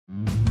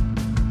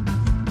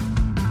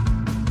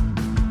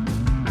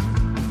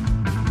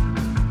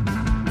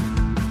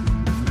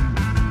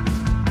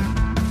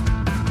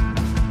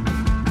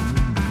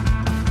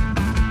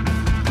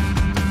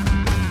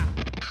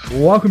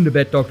Welcome to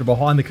Bet Doctor,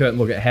 behind the curtain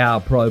look at how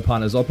pro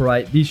punters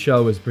operate. This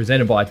show is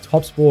presented by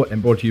Top Sport and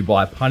brought to you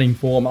by Punting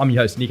Form. I'm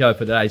your host Nico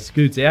for today.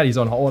 Scoot's out, he's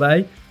on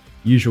holiday.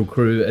 Usual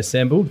crew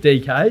assembled.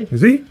 DK.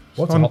 Is he?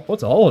 What's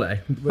a holiday?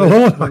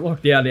 We're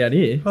locked down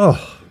here.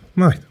 Oh,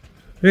 mate.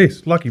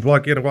 Yes, lucky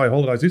bloke get away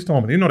holidays this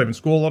time of year. Not even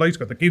school holidays. He's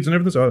got the kids and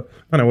everything, so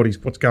I don't know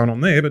what's going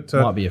on there. But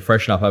Might be a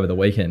freshen up over the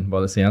weekend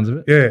by the sounds of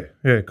it.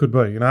 Yeah, could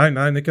be.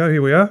 No, Nico,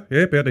 here we are.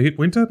 Yeah, about to hit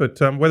winter,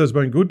 but weather's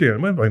been good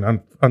down. We've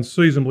been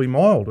unseasonably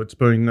mild. It's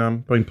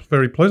been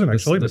very pleasant,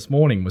 actually. This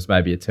morning was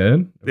maybe a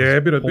turn. A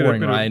bit of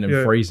pouring rain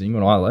and freezing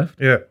when I left.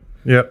 Yeah,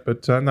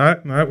 but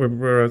no,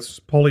 we're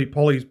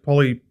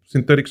poly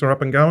synthetics are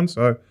up and going,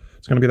 so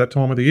it's going to be that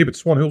time of the year. But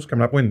Swan Hill's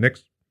coming up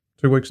next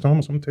 2 weeks' time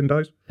or something, 10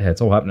 days. Yeah,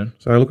 it's all happening.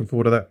 So looking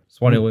forward to that.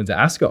 Swan Hill into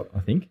Ascot, I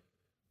think.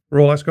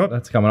 Royal Ascot.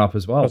 That's coming up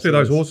as well. I see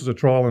those horses are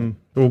trialling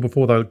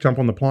before they jump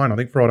on the plane, I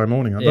think Friday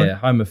morning, aren't they? Yeah,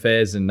 Home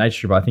Affairs and Nature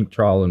Strip, I think,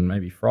 trialling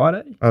maybe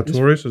Friday.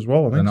 Artorius as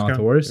well, I think. And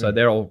Artorius, so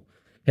they're all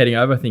heading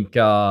over. I think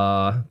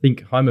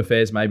Home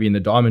Affairs maybe in the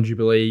Diamond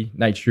Jubilee,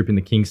 Nature Strip in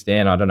the King's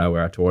Stand. I don't know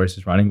where Artorius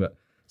is running, but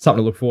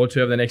something to look forward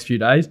to over the next few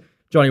days.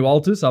 Johnny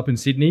Walters up in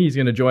Sydney. He's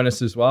going to join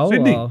us as well.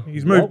 Sydney?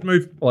 He's moved.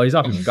 Well, he's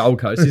up in the Gold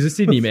Coast. He's a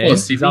Sydney man.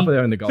 He's up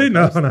there in the Gold Coast.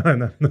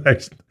 No.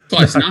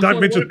 Close enough. Don't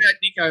mention. What about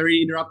Nico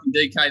interrupting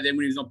DK then when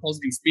he was on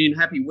positive spin,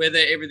 happy weather,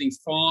 everything's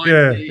fine?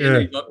 Yeah.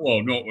 He's like,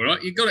 well, no, we're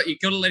not. You got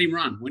to let him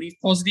run. When he's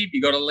positive,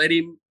 you got to let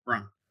him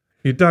run.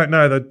 You don't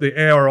know that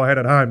the hour I had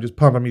at home just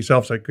pumping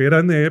myself, so get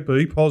in there,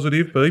 be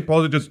positive,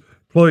 just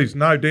please,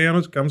 no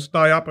downers, come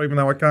stay up, even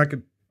though I can't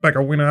get back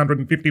a winner,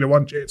 150 to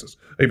 1 chances,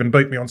 even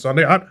beat me on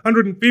Sunday.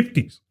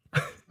 150s.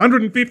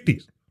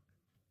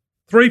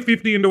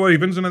 350 into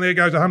evens, and then there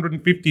goes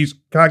 150s,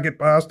 can't get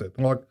past it.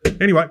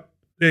 Anyway,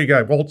 there you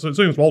go. Waltz, as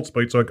soon as Waltz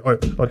beats, I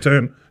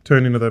turn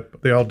into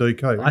the old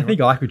DK. Anyway. I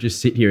think I could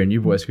just sit here and you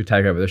boys could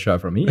take over the show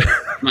from here.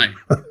 Mate,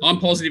 I'm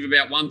positive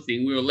about one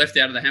thing. We were left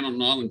out of the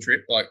Hamilton Island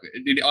trip. I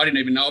didn't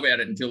even know about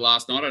it until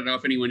last night. I don't know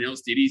if anyone else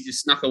did. He's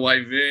just snuck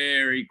away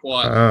very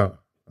quietly.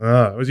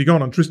 Has he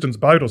gone on Tristan's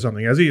boat or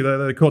something? Has he?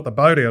 They caught the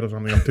boat out or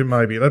something on Tim,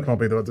 maybe. That might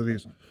be what it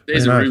is.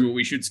 There's a rumour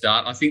we should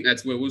start. I think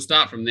that's where we'll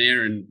start from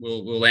there and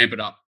we'll amp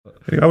it up.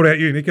 What about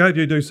you, Nico? Did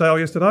you do sale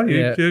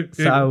yesterday?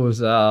 Sale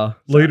was...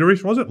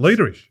 leaderish, was it?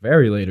 Leaderish.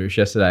 Very leaderish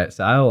yesterday at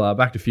sale.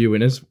 Backed a few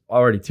winners. I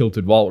already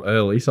tilted Walt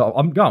early, so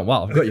I'm going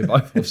well. I've got you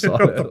both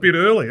offside. A bit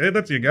early. Yeah,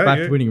 that's your go.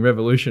 Backed Winning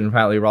Revolution.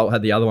 Apparently, Walt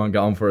had the other one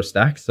going for a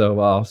stack,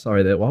 so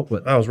sorry there, Walt.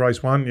 But that was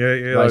race one, yeah.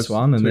 Race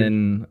one, and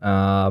then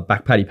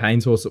back Paddy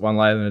Payne's horse that won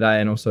later in the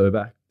day, and also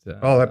back...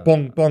 that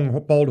Bong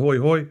Bold Hoi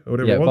Hoi, or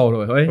whatever it was. Bold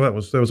Hoi Hoi.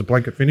 Well, there was a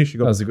blanket finish.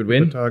 That was a good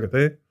win. Target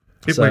there.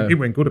 It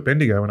went good at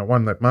Bendigo when it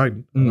won that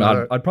maiden.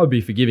 I'd probably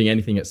be forgiving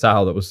anything at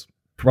sale that was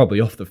probably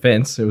off the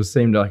fence. It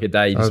seemed like a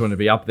day you just wanted to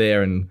be up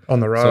there and on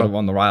the rail, sort of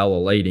on the rail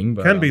or leading.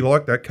 But, can be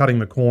like that, cutting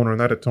the corner and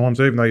that at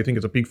times, even though you think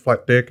it's a big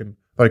flat deck and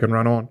they can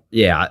run on.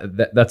 Yeah,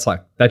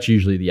 that's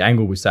usually the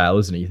angle with sale,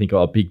 isn't it? You think,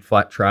 big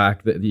flat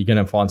track, that you're going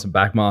to find some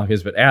back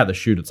markers, but out of the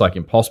chute, it's like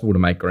impossible to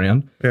make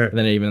ground. Yeah. And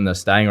then even in the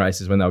staying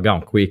races, when they were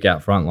going quick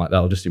out front, like they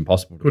were just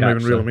impossible to catch. Couldn't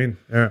even reel them in.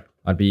 Yeah.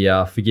 I'd be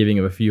forgiving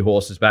of a few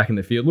horses back in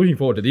the field. Looking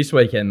forward to this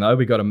weekend, though.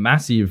 We got a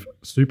massive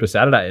Super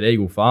Saturday at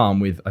Eagle Farm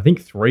with, I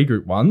think, 3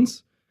 Group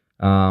 1s.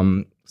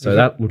 So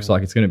that looks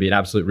like it's going to be an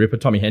absolute ripper.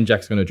 Tommy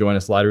Henjack's going to join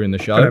us later in the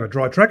show. They have a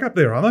dry track up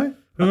there, are they?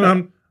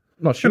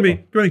 Not sure.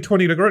 Going to be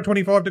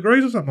 25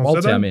 degrees or something.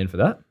 Walt's our man for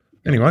that.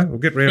 Anyway, we'll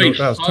get round to it.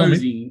 That was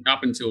Tommy.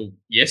 Up until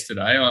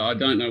yesterday. I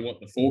don't know what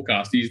the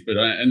forecast is, but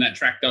and that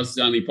track does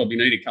only probably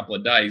need a couple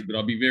of days, but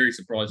I'd be very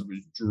surprised if it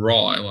was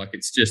dry. Like,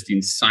 it's just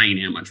insane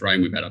how much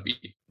rain we've had up here.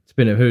 It's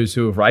been a who's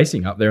who of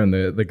racing up there in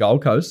the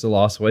Gold Coast the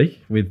last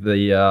week with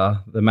the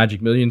Magic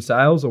Million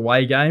sales,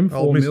 away game,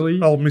 4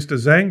 million. Old Mr.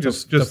 Zhang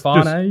just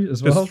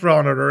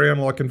throwing it around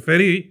like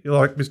confetti. You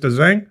like Mr.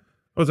 Zhang?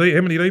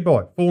 How many did he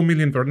buy? 4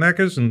 million for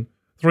knackers and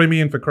 3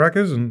 million for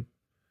crackers. And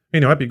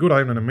anyway, it'd be good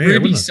owning a mare.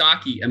 Ruby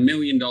Saki, $1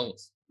 million.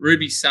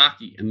 Ruby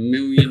Saki, $1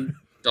 million.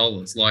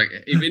 Like,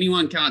 if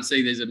anyone can't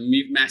see there's a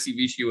massive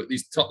issue at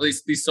this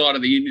side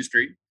of the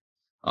industry,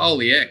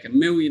 holy heck, $1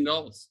 million.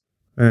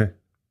 Yeah.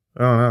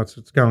 Oh, no, it's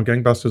going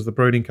gangbusters, the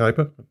breeding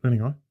caper. But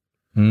anyway.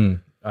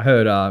 I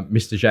heard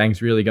Mr.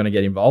 Zhang's really going to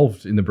get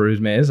involved in the Bruise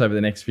mares over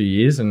the next few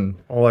years and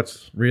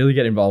that's really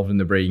get involved in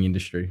the breeding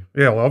industry.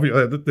 Yeah, well,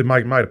 they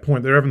made a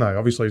point there, haven't they?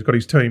 Obviously, he's got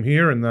his team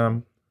here,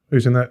 and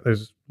who's in that?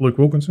 There's Luke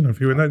Wilkinson, a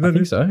few in that. I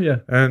think so, yeah.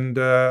 And,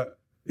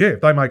 if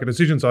they make a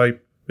decision, say,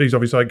 he's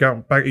obviously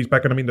going back, he's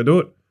backing them in to do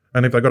it.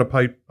 And if they've got to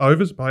pay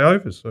overs.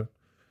 So.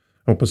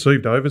 Or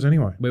perceived overs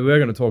anyway. We were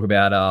going to talk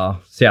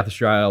about South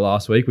Australia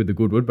last week with the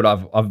Goodwood, but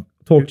I've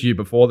talked to you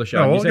before the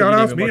show. Oh, you said you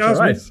didn't even watch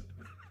the race.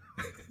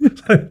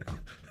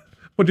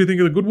 What do you think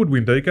of the Goodwood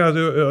win,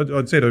 DK?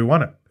 I'd said who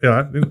won it.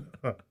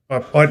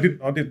 I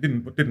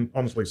didn't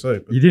honestly see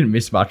it. You didn't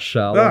miss much.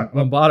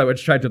 Lombardo went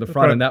straight to the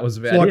front, and that was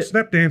about it. It's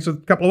like Snapdance a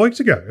couple of weeks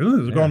ago.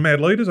 There's gone mad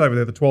leaders over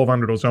there, the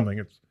 1200 or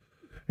something.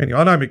 Anyway,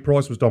 I know Mick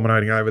Price was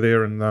dominating over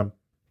there, and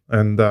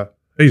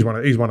he's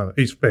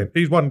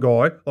one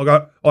guy.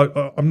 Like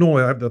I'm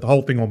normally have the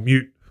whole thing on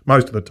mute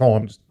most of the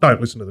time, just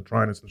don't listen to the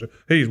trainers.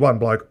 He's one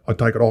bloke I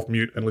take it off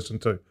mute and listen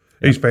to.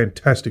 He's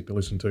fantastic to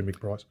listen to, Mick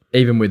Price.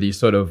 Even with his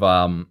sort of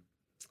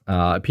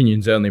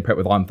opinions early in prep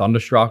with I'm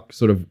Thunderstruck,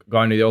 sort of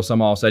going to the All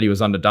Mile, said he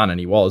was underdone, and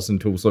he was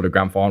until sort of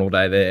grand final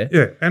day there.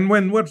 Yeah, and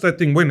what's that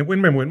thing? When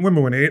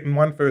Ayrton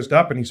won first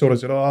up, and he sort of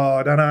said,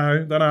 I don't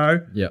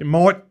know. Yeah. You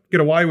might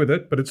get away with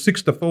it, but it's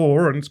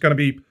 6-4, and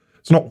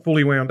it's not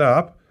fully wound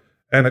up,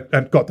 and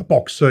it got the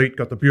box seat,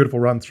 got the beautiful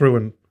run through,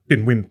 and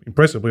didn't win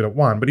impressively at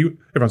one. But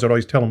everyone said,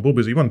 he's telling bull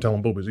busy. He wasn't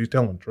telling bull busy. He's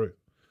telling the truth,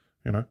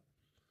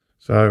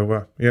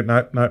 So,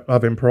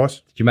 love him,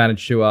 Price. Did you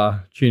manage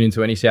to tune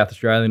into any South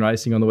Australian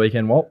racing on the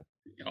weekend, Walt?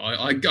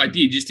 I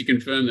did, just to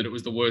confirm that it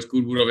was the worst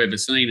Goodwood I've ever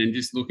seen, and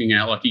just looking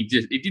at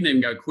it didn't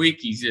even go quick.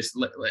 He's just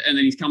and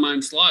then he's come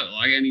home slow,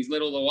 and he's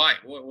led all the way.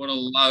 What a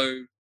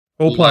low.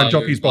 All playing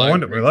jockeys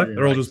behind it, really.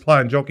 They're all just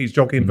playing jockeys,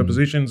 jockeying for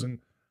positions, and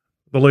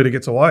the leader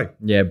gets away.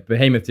 Yeah,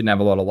 Behemoth didn't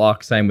have a lot of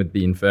luck. Same with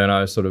the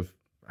Inferno, sort of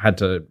had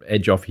to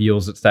edge off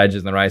heels at stages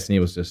in the race, and he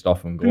was just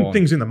off and gone.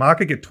 Things in the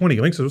market get 20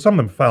 links. Some of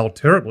them failed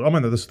terribly. I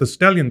mean, the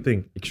Stallion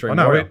thing. Extreme I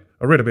know. Warrior.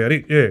 I read about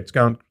it. Yeah,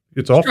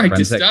 it's off.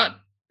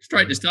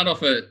 Straight to start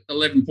off at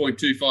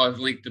 11.25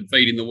 length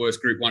defeat in the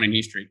worst Group 1 in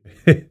history.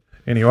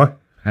 Anyway.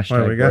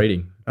 Hashtag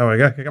breeding. There we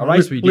go. A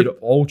race we did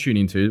all tune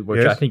into,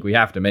 which I think we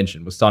have to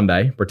mention, was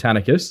Sunday,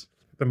 Britannicus.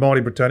 The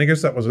mighty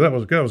Britannicus. That was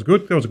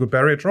good. That was a good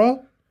barrier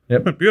trial.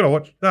 Yep.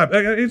 Beautiful.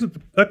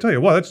 I tell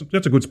you what,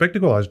 that's a good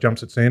spectacle, those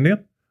jumps at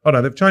Sandown. I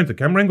know they've changed the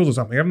camera angles or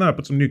something, haven't they?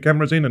 Put some new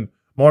cameras in and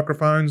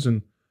microphones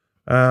and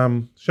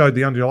showed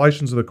the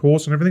undulations of the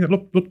course and everything. It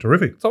looked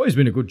terrific. It's always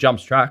been a good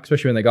jumps track,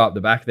 especially when they go up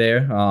the back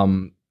there,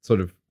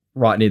 sort of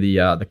right near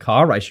the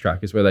car race track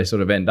is where they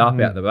sort of end up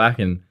out the back.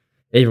 And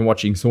even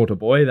watching Saunter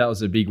Boy, that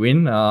was a big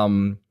win.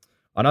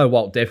 I know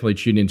Walt definitely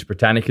tuned into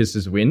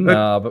Britannicus' win,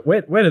 but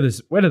where do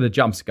the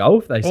jumps go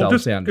if they sell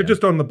Sandown?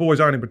 Just on the boys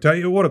owning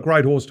Britannicus, what a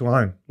great horse to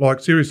own. Like,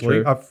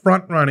 seriously, a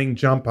front-running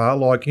jumper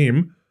like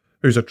him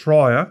who's a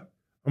trier.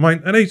 I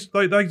mean, and they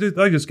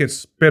just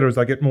get better as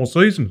they get more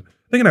seasoned.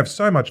 They're going to have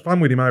so much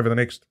fun with him over the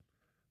next,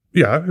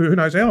 who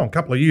knows how long, a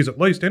couple of years at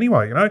least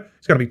anyway,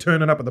 He's going to be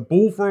turning up at the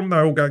Bull for him. They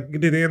all go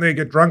get down there,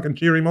 get drunk and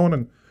cheer him on,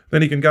 and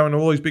then he can go into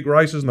all these big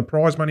races and the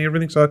prize money and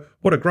everything. So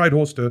what a great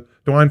horse to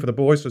own for the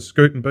boys, for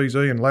Scoot and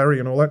BZ and Larry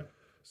and all that.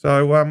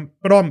 So,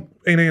 but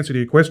in answer to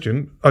your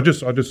question, I just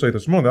see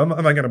this morning,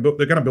 they're going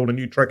to build a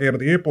new track out of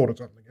the airport or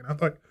something,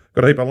 They've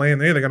got a heap of land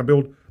there. They're going to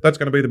build, that's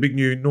going to be the big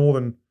new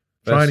northern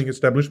training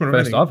establishment.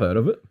 First I've heard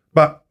of it.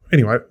 But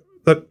anyway,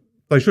 that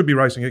they should be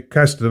racing at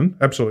Casterton,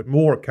 absolutely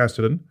more at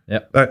Casterton.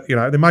 Yep. That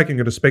they're making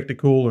it a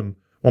spectacle and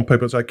want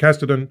people to say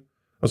Casterton.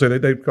 I say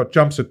they've got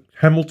jumps at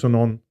Hamilton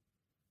on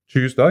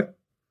Tuesday.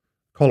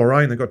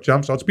 Coleraine, they've got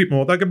jumps. So it's a bit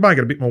more. They could make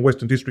it a bit more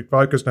Western District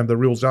focused and have the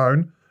real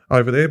zone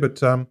over there. But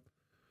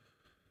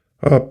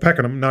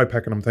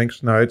Pakenham,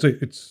 thanks. No,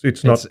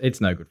 it's not.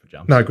 It's no good for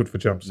jumps. No good for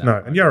jumps.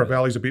 No. And Yarra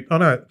Valley's a bit. I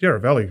know Yarra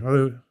Valley.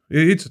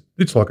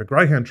 It's like a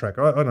greyhound track.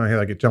 I don't know how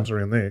they get jumps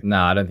around there.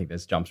 No, I don't think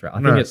there's jumps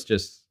around. I think it's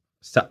just.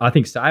 I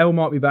think Sale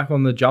might be back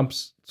on the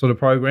jumps sort of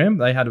program.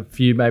 They had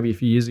maybe a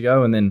few years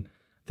ago, and then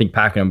I think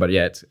Pakenham. But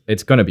yeah,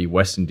 it's going to be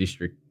Western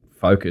District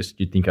focused.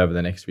 You'd think over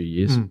the next few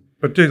years.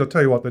 But geez, I'll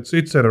tell you what, it's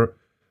had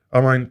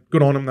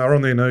good on them. They're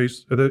on their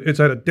knees. It's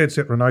had a dead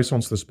set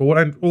renaissance to the sport,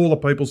 and all the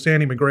people,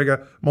 Sandy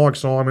McGregor, Mike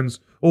Simons,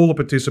 all the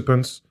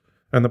participants,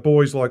 and the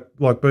boys like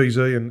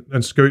BZ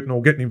and Scoot and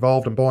all getting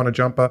involved and buying a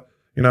jumper.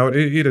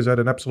 It has had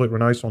an absolute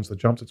renaissance, the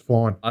jumps. It's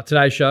flying.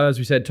 Today's show, as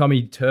we said,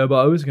 Tommy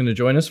Turbo is going to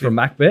join us from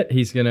MacBet.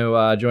 He's going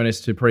to join us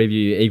to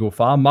preview Eagle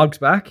Farm. Mug's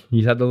back.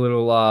 He's had the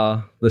little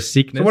the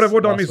sickness. So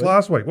what did I miss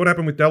last week? What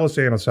happened with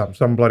Delasan or something?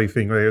 Some bloody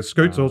thing there.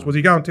 Scoot sauce. Was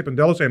he going tipping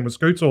Delasan with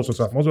Scoot sauce or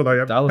something? Was it they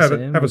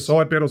have a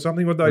side bet or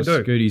something? What did they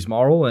do? Scooty's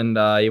moral, and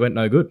he went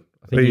no good.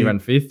 I think he ran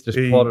fifth, just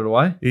plodded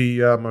away.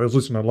 I was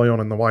listening to Leon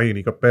on the way in.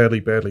 He got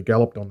badly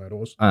galloped on that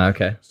horse.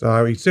 Okay.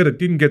 So he said it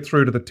didn't get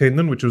through to the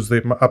tendon, which was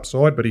the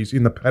upside, but he's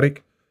in the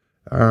paddock.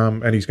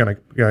 And he's going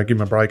to give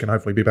him a break and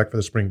hopefully be back for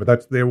the spring.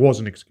 But there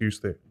was an excuse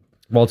there.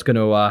 Walt's going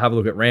to have a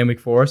look at Randwick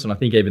for us, and I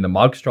think even the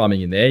Mug's chiming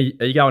in there.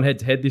 Are you going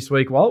head-to-head this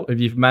week, Walt? Have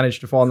you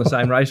managed to find the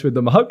same race with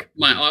the Mug?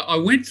 Mate, I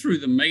went through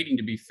the meeting,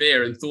 to be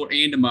fair, and thought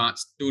Andermatt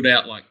stood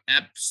out like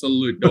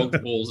absolute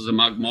dog balls as a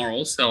Mug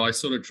moral, so I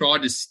sort of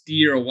tried to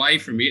steer away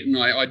from it, and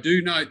I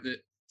do note that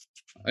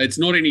it's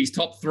not in his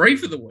top three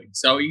for the week,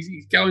 so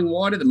he's going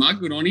wide of the Mug.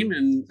 Good on him,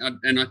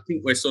 and I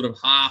think we're sort of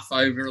half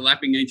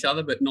overlapping each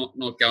other, but not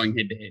going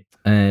head to head.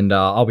 And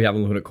I'll be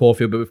having a look at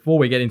Caulfield. But before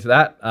we get into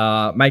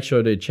that, make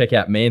sure to check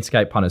out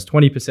Manscaped Punters.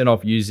 20%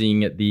 off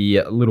using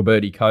the Little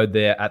Birdie code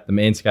there at the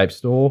Manscaped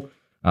store.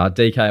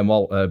 DK and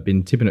Walt have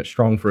been tipping it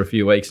strong for a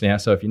few weeks now,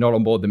 so if you're not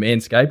on board the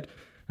Manscaped,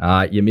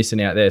 you're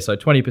missing out there. So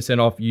 20%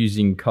 off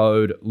using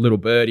code Little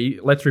Birdie.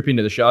 Let's rip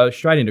into the show.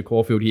 Straight into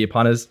Caulfield here,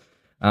 punters.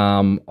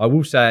 I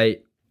will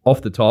say,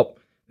 off the top,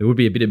 there would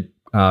be a bit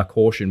of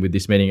caution with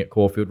this meeting at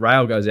Caulfield.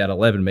 Rail goes out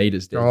 11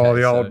 metres. The old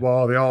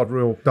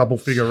real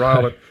double-figure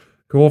rail at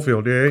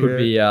Caulfield, yeah. Could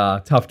be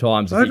tough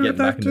times if you get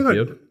back in the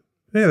field.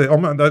 Yeah,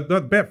 they're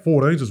about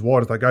 14s as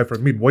wide as they go for a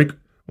midweek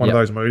of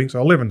those meetings.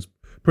 So 11's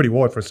pretty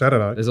wide for a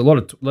Saturday. There's a lot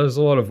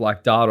of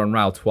like data on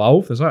rail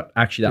 12. There's not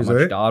actually that Is much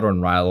there? data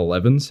on rail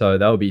 11, so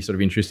that would be sort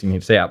of interesting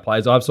to see how it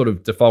plays. I've sort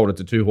of defaulted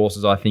to 2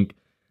 horses I think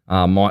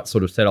might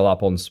sort of settle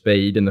up on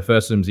speed, and the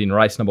first one's in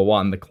race number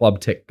 1, the Club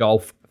Tech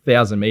Golf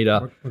 1,000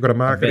 metre. We've got a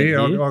market event here.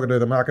 I here. can do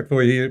the market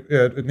for you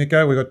here,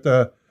 Nico. We've got,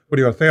 what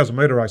do you got, 1,000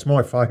 metre race,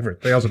 my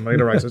favourite 1,000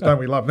 metre races. Don't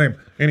we love them?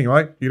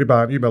 Anyway, you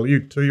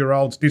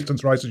 2-year-olds,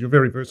 distance races, you're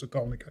very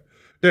versatile, Nico.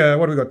 Yeah,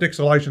 what have we got?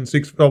 Dexalation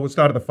 6. Oh, we'll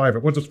start at the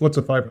favourite. What's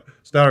the favourite?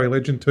 Starry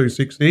Legend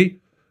 260.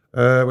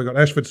 We've got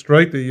Ashford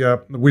Street,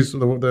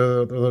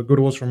 the good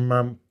horse from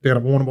down at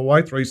Warrnambool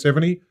Way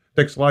 370.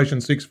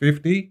 Dexalation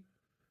 650.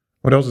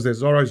 What else is there?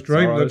 Zorro's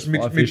Dream. Zorro's,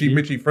 That's $5.50.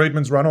 Mitchy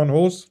Friedman's run on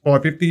horse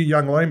 550.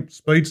 Young Lame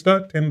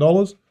Speedster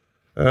 $10.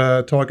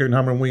 Tycoon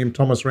Hummer and William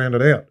Thomas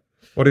rounded out.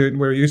 Where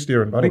are you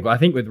steering, buddy? Look, I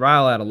think with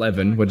rail out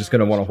 11, we're just going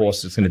to want a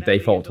horse that's going to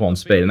default to on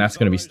speed, and that's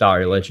going to be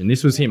Starry Legend.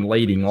 This was him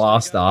leading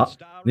last start.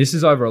 This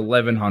is over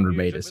 1,100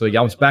 metres. So he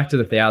comes back to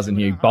the 1,000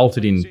 here. He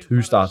bolted in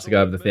 2 starts to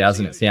go over the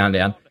 1,000 at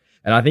Sandown.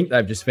 And I think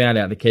they've just found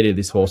out the key to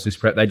this horse, this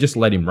prep. They just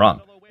let him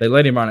run. They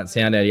let him run at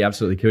Sandown. He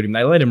absolutely killed him.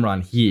 They let him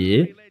run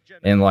here.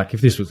 And like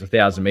if this was a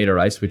 1,000 metre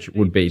race, which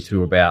would be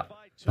to about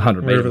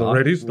 100 metre Wherever the mark,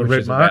 red is, the which red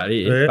is mark. about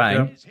it, Yeah,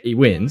 bang, he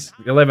wins.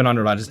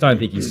 1,100, I just don't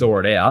think he saw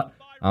it out.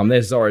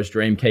 There's Zorro's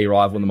Dream, key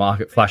rival in the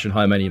market, flashing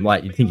home at him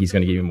late. You'd think he's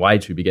going to give him way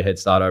too big a head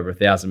start over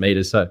 1,000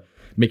 metres. So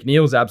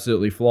McNeil's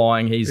absolutely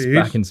flying. He's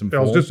back in some I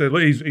form. was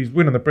just he's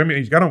winning the Premier.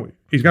 He's going to win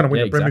Yeah,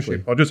 the premiership.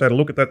 exactly. I just had a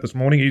look at that this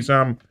morning. He's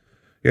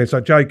so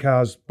Jay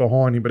Carr's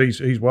behind him, but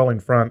he's well in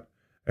front,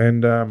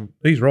 and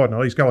he's riding.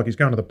 He's going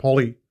to the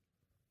Poly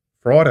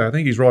Friday. I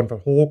think he's riding for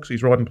Hawks.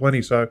 He's riding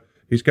plenty, so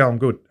he's going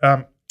good.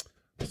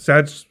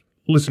 Sads,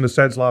 listen to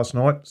Sads last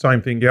night.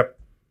 Same thing. Yep.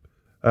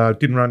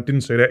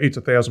 Didn't see that. It's a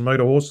 1,000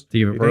 metre horse.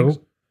 Tick of he thinks.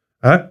 approval?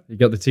 Huh? You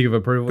got the tick of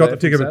approval? Got there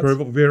the tick of from Sats?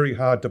 approval. Very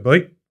hard to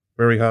beat.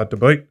 Very hard to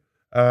beat.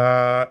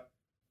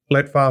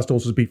 Let fast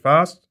horses be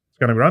fast. It's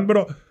going to run.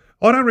 But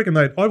I don't reckon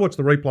I watched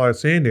the replay of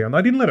Sandown.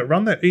 They didn't let it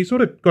run that. He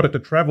sort of got it to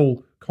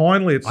travel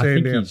kindly at I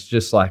think Sandown. he's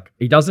just like,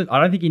 I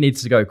don't think he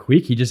needs to go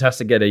quick. He just has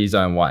to get his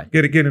own way.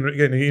 Get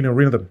in a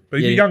rhythm.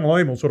 But Yeah. young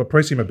Liam will sort of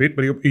press him a bit,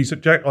 but he's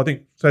Jack. I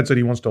think Sad said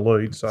he wants to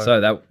lead.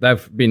 So,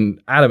 They've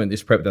been adamant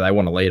this prep that they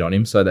want to lead on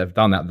him. So they've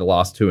done that the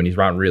last 2 and he's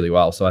run really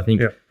well. So I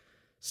think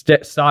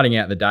starting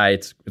out the day,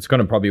 it's going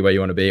to probably where you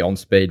want to be on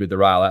speed with the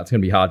rail out. It's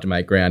going to be hard to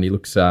make ground. He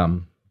looks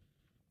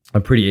a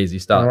pretty easy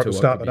start right to to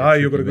start the day,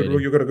 you've got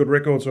a good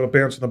record, sort of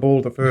bouncing the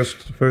ball. The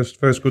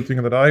first good thing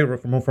of the day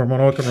from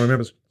what I can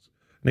remember,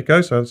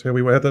 Nico. So that's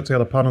how that's how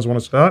the punters want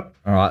to start.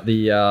 All right,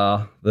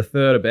 the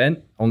third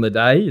event on the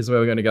day is where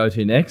we're going to go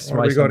to next. What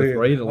have Race we got number here?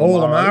 3, the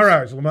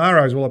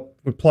Lamaros.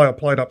 Well, I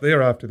played up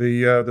there after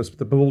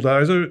the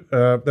bulldozer.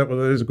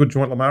 There's a good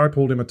joint. Lamaro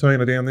pulled him a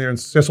Tina down there in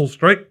Cecil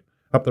Street,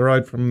 up the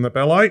road from the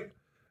ballet.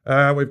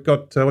 We've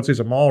got what's this,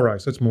 a mile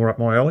race? That's more up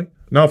my alley.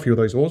 Know a few of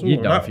these horses. You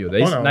know a few of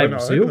these. Naval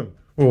Seal.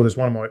 Oh, there's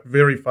one of my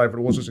very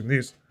favourite horses in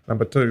this.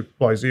 Number 2,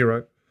 Play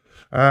Zero.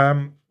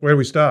 Where do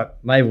we start?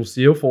 Naval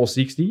Seal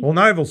 460. Well,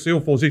 Naval Seal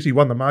 460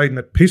 won the maiden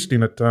at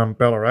Piston at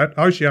Ballarat.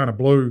 Oceana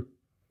Blue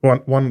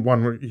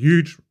one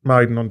huge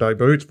maiden on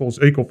debut. It's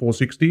equal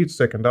 460. It's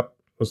second up,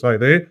 I'll say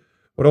there.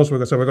 What else we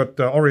got? So we've got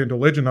Oriental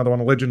Legend, another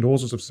one of Legend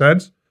horses of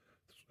Sads.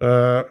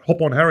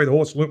 Hop on Harry, the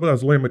horse. That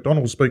was Liam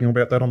McDonald speaking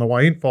about that on the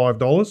way in.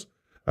 $5.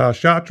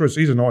 Chartreuse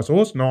is a nice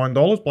horse.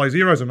 $9. Play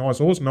Zero's a nice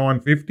horse.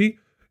 $9.50.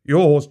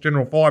 Your horse,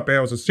 General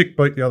Firepower, was a sick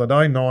beat the other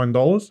day.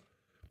 $9.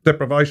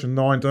 Deprivation,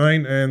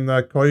 $19. And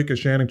Koyuka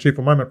Shannon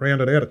Cheerful Moment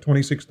rounded out at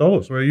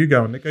 $26. Where are you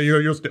going, Nico?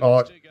 You're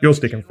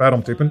sticking fat,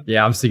 I'm tipping.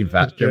 Yeah, I'm sticking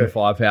fat. General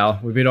Firepower.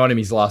 We've been on him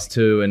his last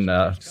 2,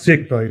 and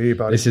Sick beat here,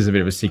 buddy. this is a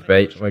bit of a sick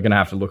beat. We're going to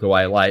have to look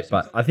away late,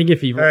 but I think if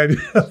he And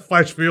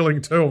flash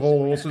feeling too of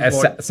all horses.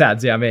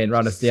 Sads our man,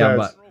 run us down,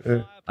 Sads,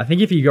 but I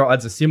think if he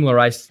rides a similar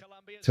race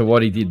to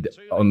what he did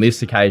on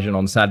this occasion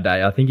on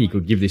Saturday, I think he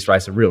could give this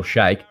race a real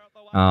shake.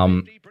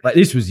 Like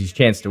this was his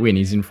chance to win.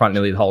 He's in front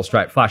nearly the whole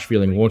straight. Flash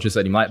Feeling launches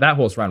at him late. That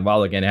horse ran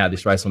well again. Had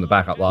this race on the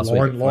back up last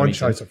week. Line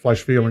chase a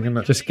flash feeling, isn't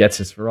it? Just gets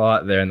us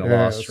right there in the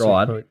last that's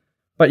stride. sick,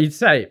 But you'd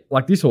say,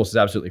 like, this horse is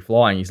absolutely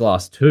flying his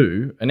last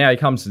 2, and now he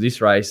comes to this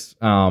race,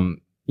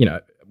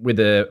 with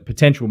a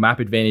potential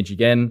map advantage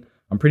again.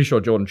 I'm pretty sure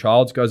Jordan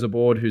Childs goes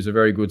aboard, who's a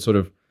very good sort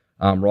of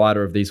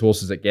rider of these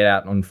horses that get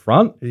out on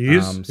front. He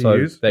is.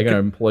 They're going to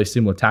employ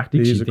similar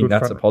tactics. You think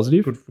that's a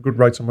positive? Good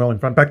rates and well in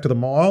front. Back to the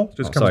mile.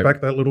 Just comes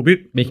back that little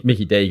bit.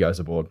 Mickey D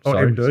goes aboard. Oh,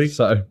 Sorry. MD.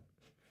 So,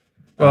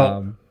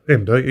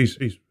 MD.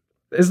 He's.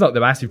 there's not the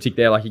massive tick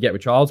there like you get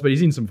with Childs, but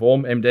he's in some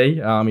form.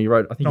 MD. He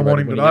wrote. I think I'm he on wrote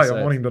him a today. winning yesterday.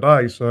 I'm on him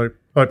today. So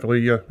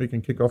hopefully he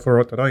can kick off all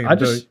right today.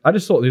 MD. I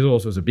just thought this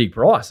horse was a big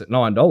price at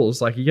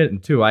 $9. Like you get it in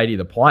 $280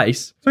 the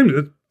place. Seems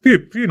a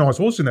few nice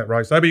horses in that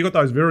race though, but you got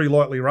those very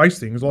lightly race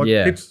things. Like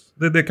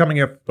they're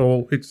coming out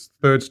for its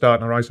third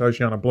start in a race.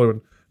 Oceana Blue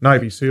and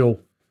Navy Seal.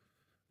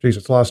 Geez,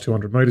 its last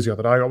 200 metres the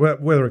other day.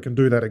 Whether it can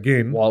do that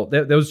again. Well,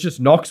 there was just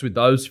knocks with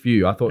those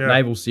few. I thought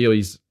Naval Seal,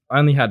 he's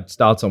only had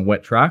starts on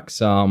wet tracks.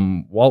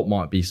 Walt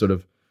might be sort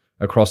of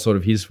across sort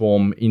of his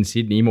form in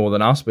Sydney more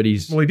than us, but he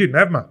didn't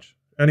have much.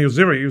 And he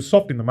was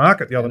soft in the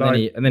market the other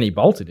day. And then he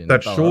bolted in.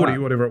 That shorty,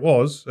 whatever it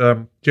was,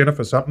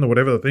 Jennifer something or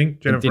whatever the thing,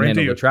 Jennifer didn't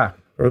handle the track.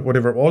 Or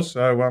whatever it was.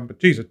 So, but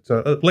geez, it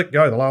let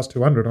go the last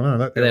 200. I know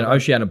that. And then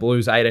Oceania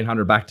Blues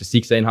 1,800 back to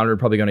 1,600,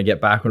 probably going to get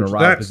back on a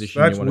rail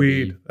position. That's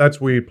weird. That's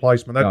weird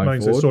placement. That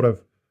means it's sort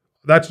of,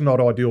 that's not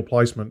ideal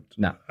placement.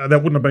 No. That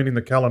wouldn't have been in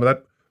the calendar.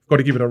 That got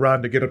to give it a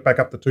run to get it back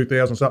up to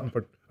 2,000 something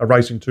for a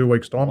race in 2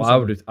 weeks' time. Well,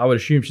 I would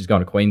assume she's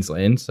going to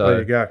Queensland. So there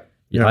you go.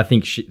 Yeah, I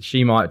think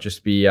she might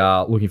just be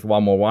looking for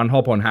one more one.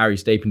 Hop on Harry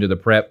Steep into the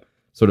prep,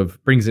 sort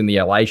of brings in the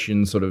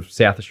elation, sort of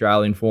South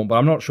Australian form, but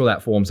I'm not sure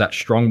that form's that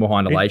strong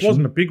behind elation. It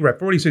wasn't a big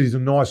rap. Already said he's a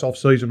nice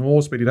off-season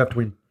horse, but he'd have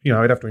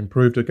to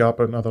improve to go up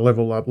another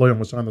level. Leon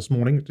was saying this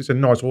morning, just a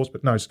nice horse,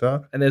 but no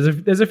star. And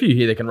there's a few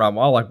here that can run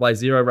well, like Blaze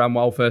Zero ran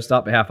well first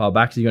up. But how far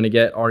back is he going to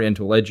get?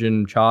 Oriental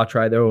Legend, Char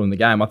Trade, they're all in the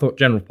game. I thought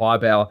General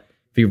Piepower,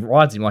 if he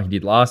rides him like he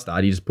did last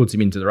start, he just puts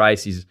him into the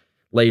race. He's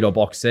lead or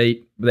box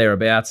seat,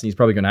 thereabouts, and he's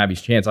probably going to have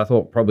his chance. I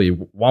thought probably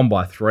 1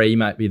 by 3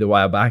 might be the way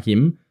I back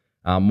him,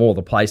 more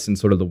the place and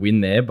sort of the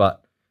win there,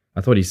 but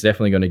I thought he's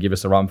definitely going to give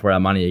us a run for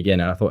our money again,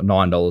 and I thought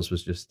 $9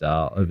 was just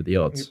over the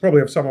odds. You probably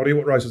have some idea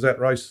what race is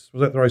that race.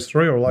 Was that the race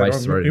 3 or later race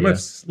on? 3, you have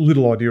a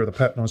little idea of the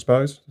pattern, I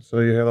suppose.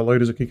 See how the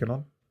leaders are kicking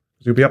on.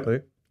 Because he'll be up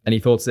there. Any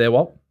thoughts there,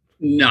 Walt?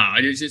 No,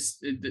 it's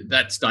just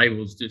that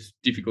stable's just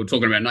difficult.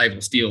 Talking about Naval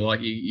Steel,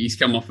 like he's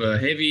come off a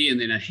heavy and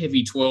then a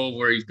heavy 12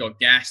 where he's got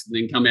gassed and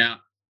then come out,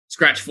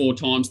 scratch 4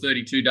 times,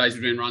 32 days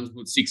between runs,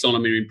 put 6 on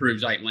him and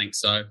improves 8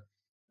 lengths. So,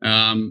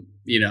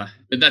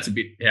 but that's a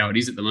bit how it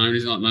is at the moment.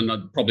 It's not.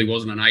 It probably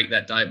wasn't an 8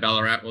 that day at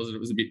Ballarat, was it? It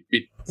was a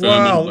bit firmer.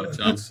 Well,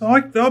 it's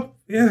like,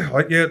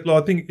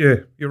 I think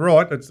you're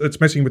right. It's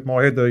messing with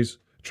my head, these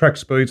track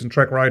speeds and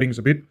track ratings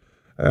a bit.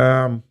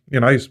 I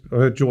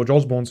heard George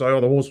Osborne say,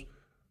 the horse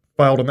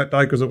failed on that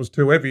day because it was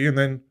too heavy, and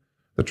then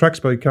the track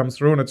speed comes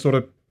through and it sort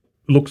of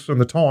looks in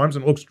the times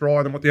and it looks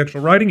drier than what the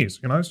actual rating is,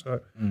 So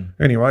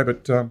anyway,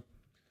 but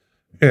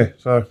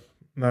so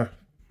no,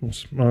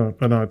 it's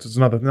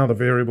another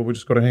variable we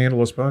just got to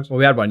handle, I suppose. Well,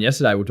 we had one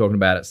yesterday. We were talking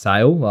about at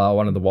Sale,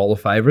 one of the Waller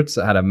favourites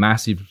that had a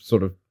massive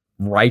sort of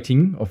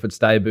rating off its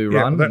debut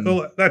run.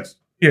 That's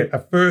a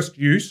first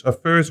use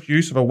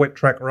of a wet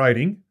track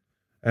rating,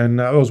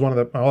 and it was one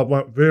of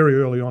the very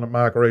early on at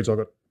Mark Reed's. I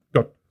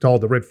got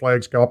told the red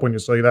flags go up when you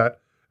see that,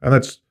 and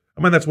that's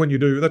when you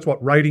do. That's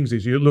what ratings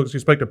is. You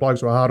speak to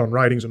blokes who are hard on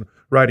ratings and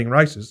rating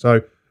races,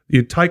 so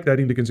you take that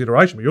into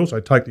consideration, but you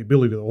also take the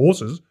ability of the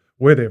horses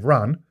where they've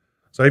run.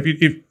 So I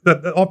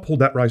pulled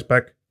that race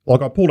back,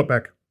 like I pulled it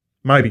back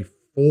maybe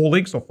 4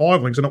 lengths or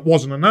 5 lengths, and it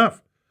wasn't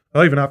enough.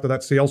 Even after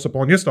that CL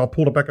Sapon yesterday, I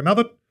pulled it back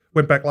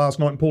went back last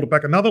night and pulled it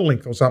back another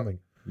length or something.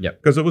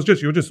 Yep. Because it was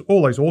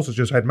all these horses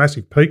just had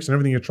massive peaks and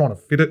everything. You're trying to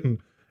fit it, and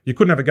you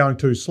couldn't have it going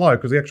too slow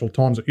because the actual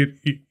times that if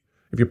you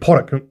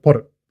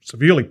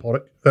severely pot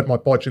it, that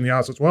might bite you in the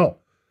arse as well.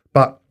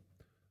 But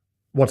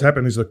what's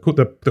happened is the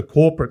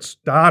corporate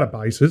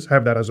databases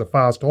have that as a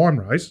fast time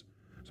race.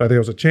 So there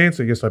was a chance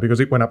there yesterday because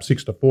it went up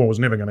 6 to 4. It was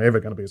never ever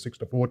going to be a 6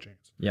 to 4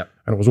 chance. Yeah,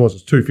 and it was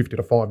 $2.50 to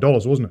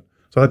 $5, wasn't it?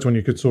 So that's when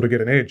you could sort of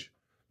get an edge,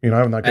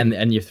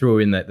 And you threw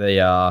in that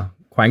the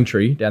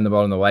Quangtree down the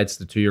bottom of the weights,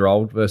 the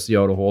 2-year-old versus the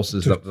older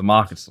horses. The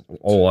market's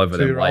all over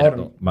them late at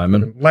the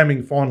moment.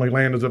 Lamming finally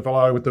landed a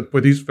fellow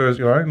with his first,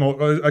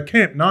 a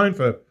camp known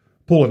for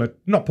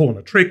not pulling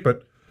a trick,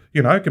 but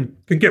can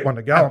get one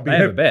to go. They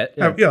have a bet.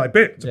 Yeah, they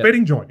bet. It's a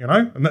betting joint,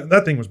 and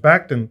that thing was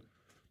backed and.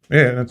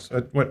 Yeah, and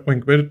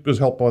it was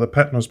helped by the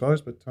pattern, I suppose.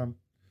 But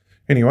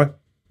anyway,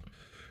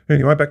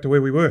 back to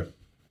where we were.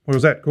 Where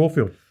was that?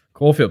 Caulfield.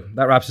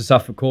 That wraps us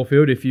up for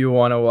Caulfield. If you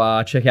want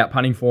to check out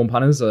Punting Form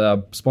Punters,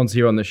 sponsor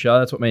here on the show,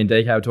 that's what me and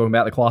DK were talking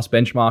about, the class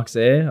benchmarks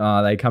there.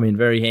 They come in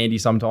very handy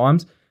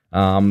sometimes.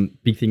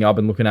 Big thing I've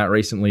been looking at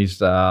recently is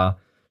sort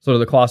of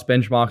the class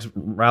benchmarks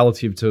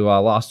relative to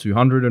last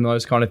 200 and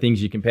those kind of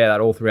things. You compare that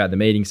all throughout the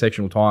meeting,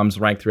 sectional times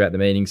ranked throughout the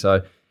meeting.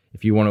 So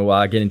if you want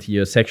to get into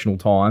your sectional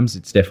times,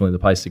 it's definitely the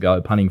place to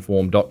go,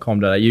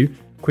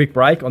 puntingform.com.au. Quick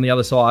break. On the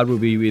other side, we'll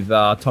be with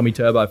Tommy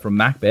Turbo from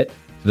MacBet to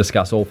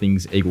discuss all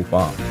things Eagle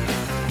Farm.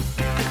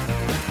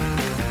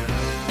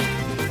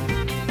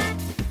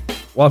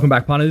 Welcome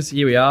back, punters.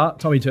 Here we are.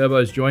 Tommy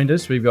Turbo's joined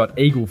us. We've got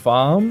Eagle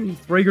Farm,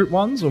 3 Group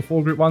 1s or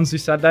 4 Group 1s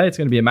this Saturday. It's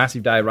going to be a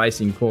massive day of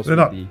racing, of course.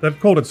 They've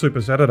called it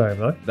Super Saturday,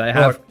 though. They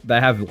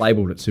have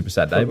labelled it Super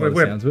Saturday by the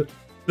sounds of it.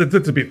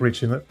 That's a bit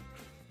rich, isn't it?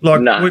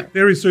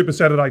 There is Super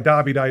Saturday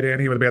Derby Day down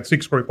here with about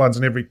 6 Group 1s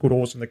and every good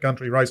horse in the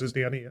country races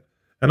down here.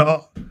 And I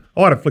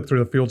had a flick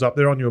through the fields up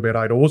there. I knew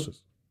about 8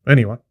 horses.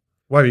 Anyway,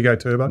 away you go,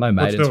 Turbo. No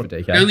maidens for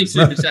DK. The only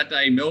Super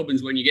Saturday in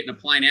Melbourne's when you're getting a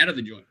plane out of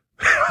the joint.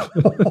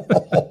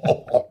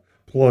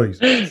 Please.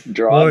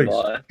 Drive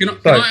by. Can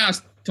I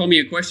ask Tommy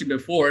a question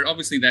before?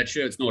 Obviously, that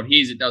shirt's not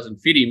his. It doesn't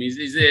fit him.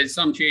 Is there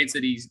some chance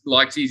that he's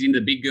into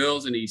big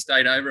girls and he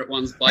stayed over at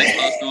one's place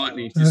last night and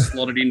he's just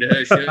slotted into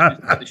her shirt and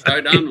just got the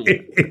show done? Or?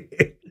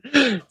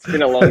 It's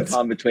been a long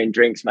time between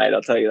drinks, mate,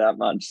 I'll tell you that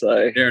much.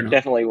 So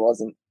definitely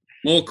wasn't.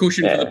 More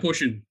cushion for the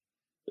pushing.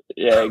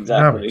 Yeah,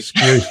 exactly.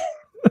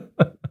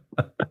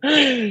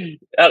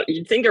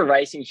 You'd think a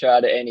racing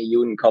show to Annie, you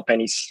wouldn't cop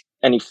any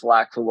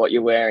flack for what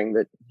you're wearing,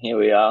 but here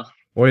we are.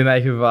 What do you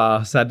make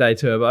of Saturday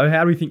Turbo?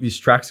 How do we think this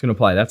track's going to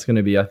play? That's going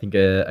to be, I think,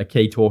 a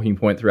key talking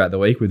point throughout the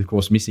week with, of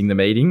course, missing the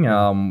meeting.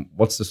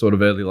 What's the sort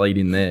of early lead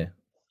in there?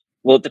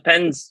 Well, it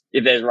depends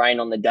if there's rain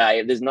on the day.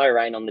 If there's no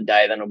rain on the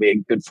day, then it'll be a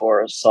good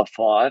 4 or soft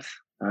 5.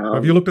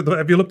 Have you looked at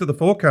the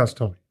forecast,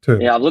 Tommy? Too?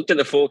 Yeah, I've looked at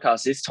the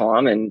forecast this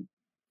time, and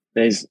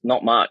there's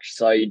not much.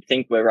 So you'd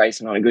think we're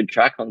racing on a good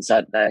track on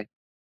Saturday.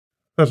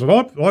 That's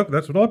what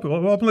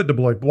I'm led to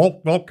believe.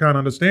 Walt can't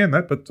understand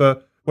that,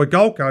 but where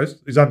Gold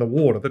Coast is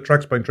underwater, the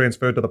track's been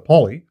transferred to the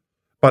Poly,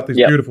 but this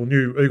beautiful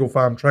new Eagle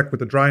Farm track with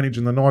the drainage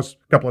and the nice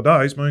couple of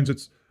days means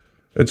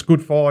it's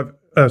good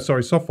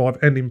soft 5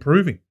 and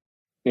improving.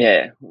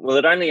 Yeah, well,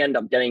 it only ended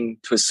up getting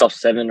to a soft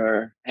 7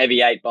 or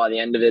heavy 8 by the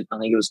end of it. I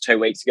think it was 2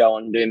 weeks ago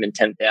on Doomben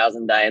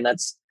 10,000 day, and that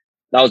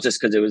was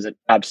just because it was an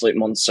absolute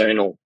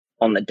monsoonal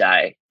on the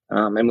day.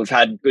 And we've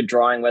had good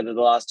drying weather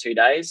the last 2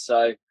 days,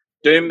 so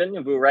Doomben,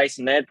 if we were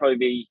racing there, it'd probably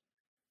be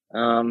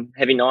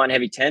heavy 9,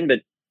 heavy 10, but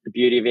the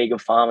beauty of Eagle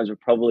Farm is we're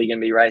probably going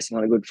to be racing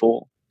on a good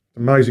 4. It's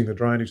amazing the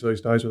drainage these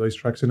days with these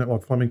tracks, isn't it?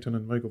 Like Flemington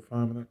and Eagle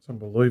Farm, and that's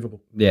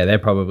unbelievable. Yeah, they're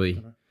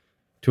probably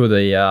two of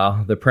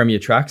the premier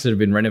tracks that have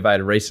been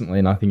renovated recently,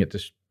 and I think it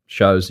just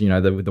shows,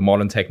 with the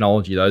modern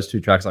technology, those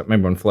two tracks, like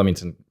remember when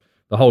Flemington,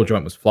 the whole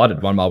joint was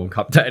flooded one Melbourne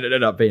Cup day, and it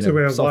ended up being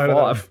a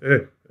soft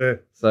 5. Yeah.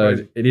 So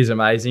crazy. It is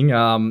amazing.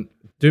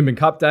 Doomben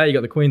Cup Day, you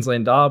got the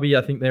Queensland Derby,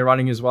 I think they're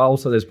running as well,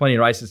 so there's plenty of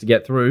races to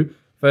get through.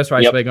 First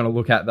race we're going to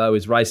look at, though,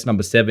 is race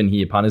number 7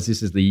 here, punters.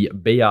 This is the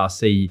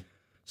BRC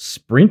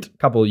Sprint. A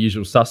couple of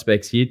usual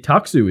suspects here.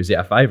 Tuxu is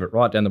our favourite,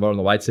 right down the bottom of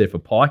the weights there for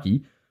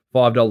Pikey,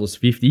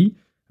 $5.50.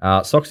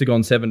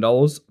 Soxagon,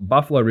 $7.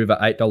 Buffalo River,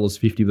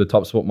 $8.50 for the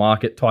top sport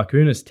market.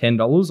 Tycoonus,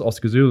 $10.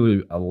 Oscar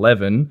Zulu,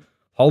 $11.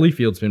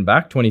 Holyfield's been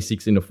back,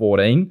 26 into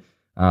 14.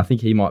 I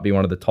think he might be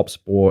one of the top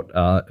sport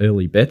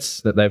early bets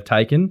that they've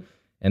taken.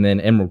 And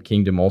then Emerald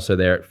Kingdom also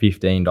there at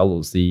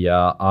 $15, the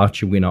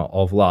Archer winner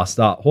of last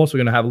start. Horse we're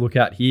going to have a look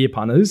at here,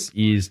 punters,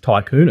 is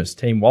Tycoonus,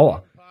 Team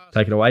Waller.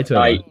 Take it away,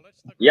 Turbo.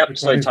 Yep,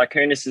 so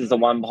Tycoonus is the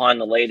one behind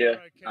the leader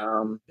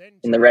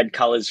in the red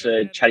colours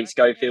for Chatty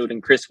Schofield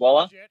and Chris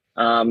Waller.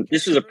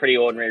 This was a pretty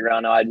ordinary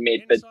run, I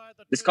admit, but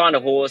this kind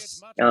of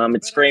horse,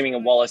 it's screaming a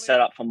Waller set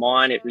up for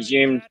mine. It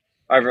resumed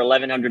over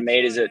 1,100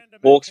 metres at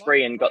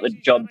Hawkesbury and got the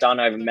job done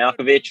over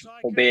Malkovich,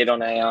 albeit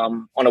on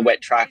a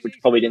wet track, which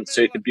probably didn't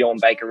suit the Bjorn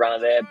Baker runner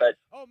there. But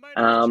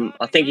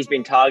I think he's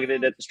been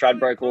targeted at the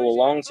Stradbroke all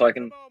along, so I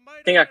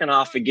think I can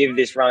half forgive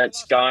this run at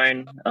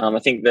Scone. I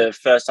think the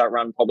first up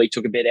run probably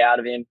took a bit out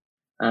of him.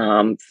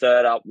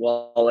 Third up,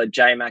 Waller,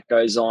 J-Mac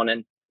goes on,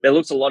 and there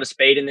looks a lot of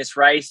speed in this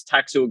race.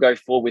 Taxi will go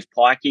forward with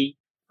Pikey.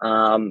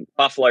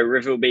 Buffalo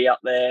River will be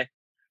up there.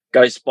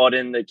 Go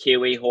Spottin', the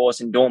Kiwi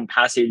horse, and Dawn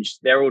Passage,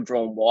 they're all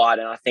drawn wide,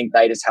 and I think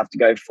they just have to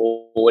go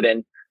forward.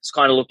 And it's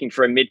kind of looking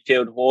for a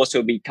midfield horse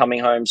who'll be coming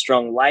home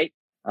strong late.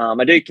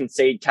 I do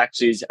concede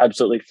Taxu's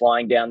absolutely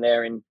flying down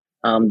there in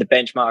the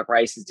benchmark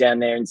races down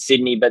there in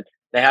Sydney, but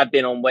they have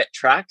been on wet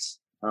tracks.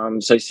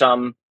 So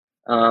some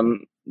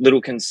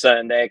little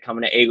concern there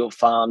coming to Eagle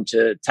Farm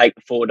to take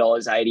the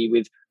 $4.80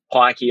 with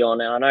Pikey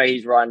on. And I know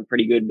he's riding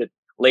pretty good, but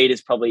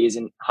leaders probably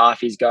isn't half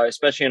his go,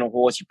 especially on a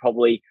horse you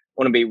probably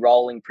want to be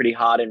rolling pretty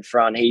hard in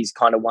front. He's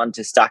kind of one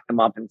to stack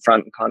them up in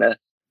front and kind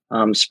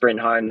of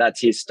sprint home.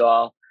 That's his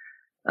style.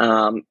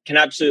 Can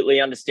absolutely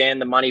understand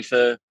the money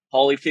for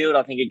Holyfield.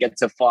 I think it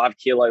gets a 5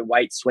 kilo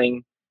weight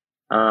swing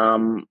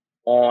on,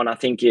 I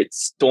think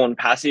it's Dawn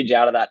Passage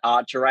out of that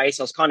Archer race.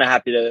 I was kind of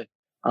happy to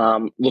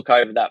look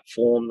over that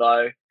form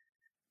though.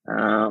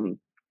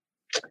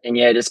 And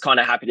yeah, just kind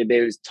of happy to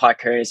be with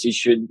Tycoonus. He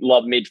should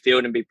lob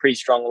midfield and be pretty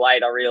strong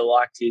late. I really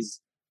liked his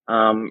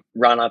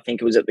run. I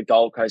think it was at the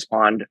Gold Coast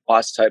behind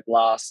Isotope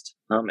last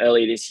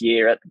earlier this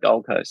year at the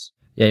Gold Coast.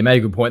 Yeah, you made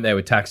a good point there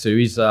with Taxu.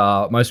 He's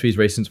most of his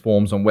recent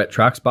forms on wet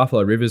tracks.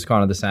 Buffalo River's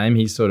kind of the same.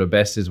 He's sort of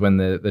best is when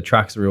the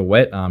tracks are real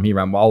wet. He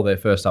ran well there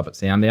first up at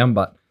Sounddown,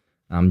 but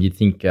you'd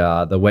think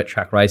the wet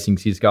track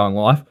racing's his going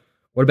life.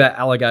 What about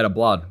Alligator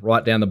Blood?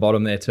 Right down the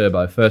bottom there,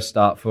 Turbo. First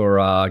start for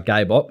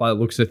Gaybot by the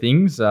looks of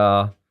things.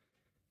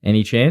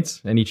 Any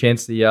chance? Any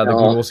chance the good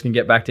horse can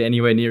get back to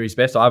anywhere near his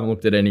best? I haven't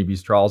looked at any of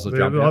his trials of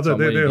jumping out.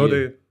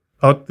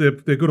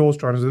 They're good horse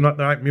trainers.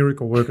 They ain't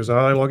miracle workers,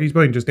 are they? Like, he's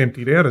been just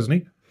emptied out,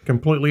 hasn't he?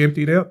 Completely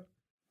emptied out?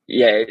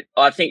 Yeah,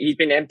 I think he's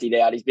been emptied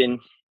out.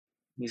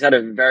 He's had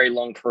a very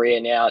long career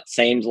now. It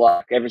seems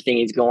like everything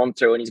he's gone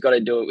through, and he's got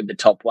to do it with the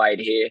top weight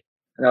here.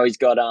 I know he's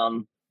got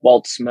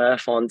Walt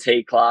Smurf on,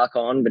 T. Clark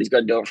on, but he's got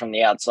to do it from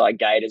the outside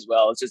gate as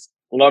well. It's just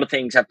a lot of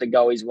things have to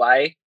go his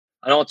way.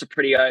 I know it's a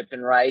pretty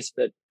open race,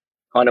 but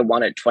kind of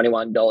won at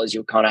 $21,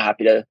 you're kind of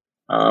happy to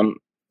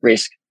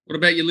risk. What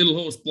about your little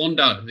horse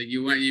Blondo that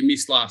you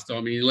missed last time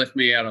and you left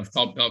me out of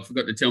top? I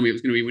forgot to tell me it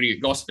was going to be winning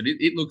at Gosford.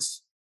 It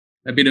looks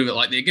a bit of it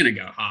like they're going to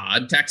go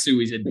hard.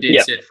 Taxu is a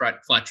dead set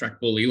flat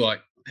track bully,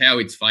 like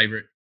Howard's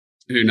favourite,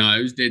 who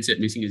knows, dead set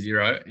missing a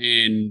 0.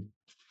 And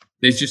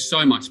there's just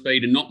so much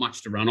speed and not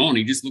much to run on.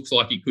 He just looks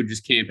like he could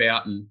just camp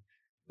out and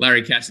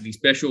Larry Cassidy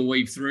special,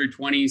 weave through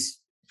 20s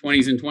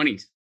and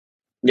 20s.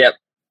 Yep.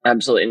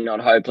 absolutely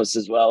not hopeless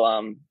as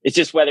well. It's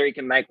just whether he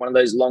can make one of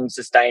those long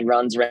sustained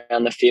runs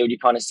around the field. You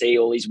kind of see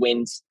all his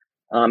wins,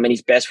 and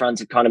his best runs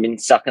have kind of been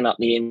sucking up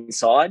the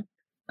inside.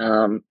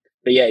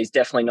 But yeah, he's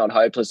definitely not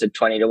hopeless at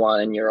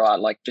 20-1. And you're right,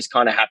 like just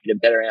kind of happy to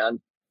bet around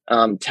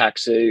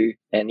Taxu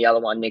and the other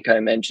one Nico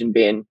mentioned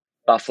being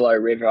Buffalo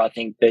River. I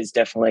think there's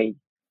definitely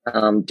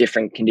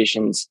different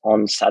conditions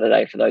on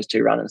Saturday for those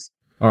two runners.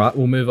 All right,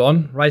 we'll move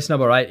on. Race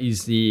number 8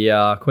 is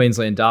the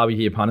Queensland Derby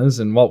here, punters.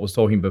 And Walt was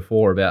talking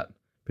before about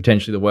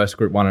potentially the worst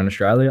Group 1 in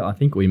Australia. I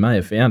think we may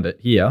have found it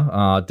here.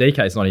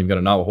 DK's not even going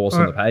to know a horse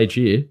on the page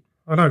here.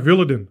 I know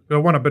Villadin. They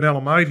won a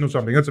Benalla Maiden or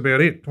something. That's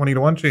about it.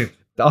 20-1 chance.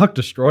 Dark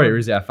Destroyer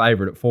is our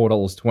favourite at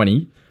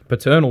 $4.20.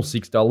 Paternal,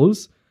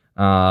 $6.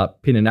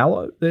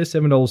 Pinanello, they're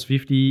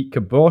 $7.50.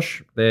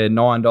 Kibosh, they're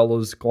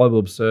 $9. Global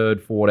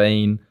Absurd,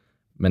 $14.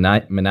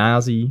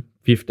 Manazi,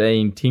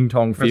 $15. Ting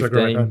Tong, $15. That's a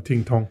great name,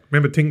 Ting Tong.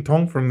 Remember Ting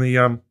Tong from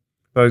the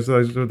those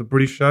the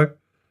British show?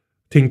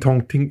 Ting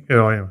Tong, Ting.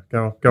 Oh, yeah.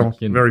 Go on.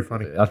 Very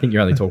funny. I think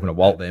you're only talking to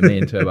Walt there. Me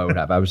and Turbo would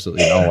have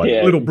absolutely no idea.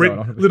 Yeah. Little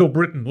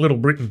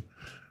Britain.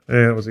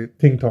 Yeah, that was it.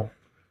 Ting Tong.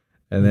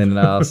 And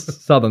then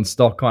Southern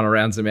Stock kind of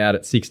rounds him out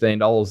at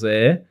 $16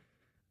 there.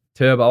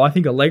 Turbo, I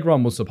think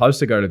Allegron was supposed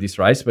to go to this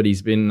race, but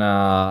he's been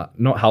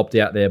not helped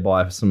out there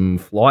by some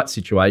flight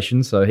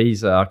situations, so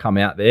he's come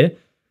out there.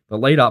 The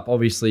lead-up,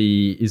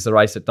 obviously, is the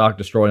race that Dark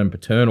Destroyer and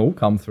Paternal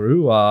come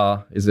through.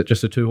 Is it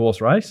just a two-horse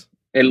race?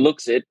 It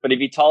looks it, but if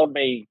you told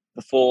me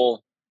before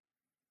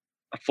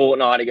a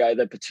fortnight ago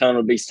that Paternal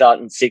would be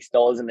starting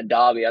 $6 in the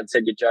Derby, I'd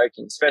said you're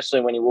joking,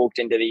 especially when he walked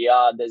into the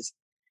yard. There's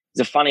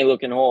a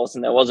funny-looking horse,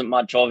 and there wasn't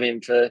much of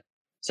him.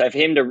 So for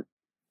him to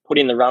put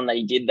in the run that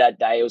he did that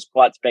day, it was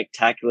quite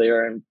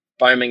spectacular, and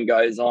Bowman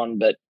goes on.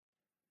 But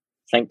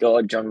thank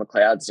God John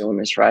McLeod's doing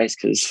this race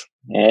because,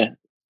 yeah,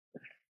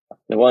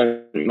 there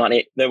weren't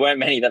many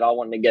that I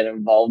wanted to get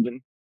involved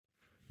in.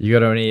 You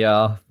got any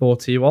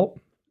thoughts here, Walt?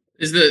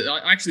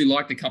 I actually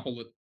liked a couple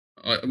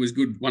that it was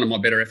good. One of my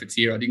better efforts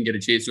here. I didn't get a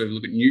chance to have a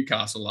look at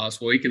Newcastle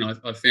last week, and I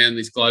found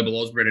this Global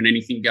Osbred and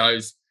Anything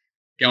Goes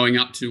going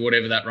up to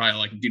whatever that rail,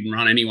 like it didn't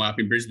run anyway up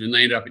in Brisbane.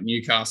 They ended up at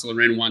Newcastle and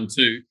ran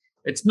 1-2.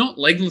 It's not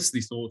legless,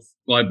 this horse,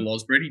 Global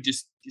Osbred. He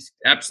just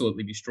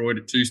absolutely destroyed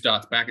it 2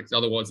 starts back.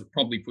 Otherwise, it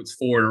probably puts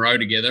 4 in a row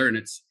together, and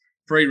it's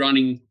free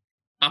running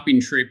up in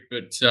trip,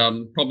 but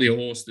probably a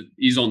horse that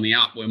is on the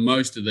up where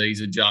most of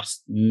these are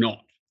just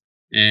not.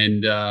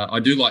 And I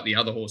do like the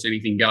other horse,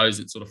 Anything Goes,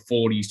 at sort of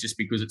 40s, just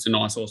because it's a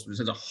nice horse, but it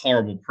has a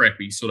horrible prep.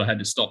 He sort of had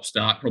to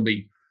stop-start,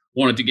 probably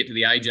wanted to get to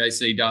the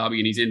AJC Derby,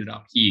 and he's ended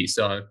up here.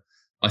 So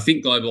I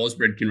think Global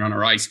Osbred can run a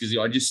race because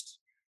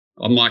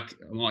I'm like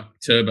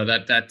Turbo.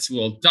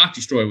 Dark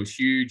Destroyer was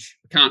huge.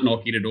 I can't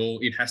knock it at all.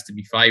 It has to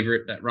be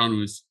favourite. That run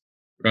was,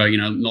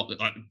 not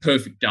like the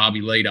perfect Derby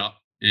lead up,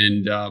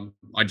 and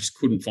I just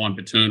couldn't find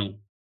Paternal,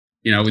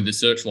 with the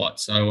searchlight.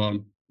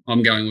 So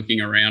I'm going looking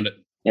around it.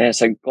 Yeah,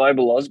 so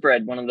Global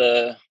Osbred, one of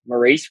the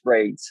Maurice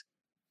breeds,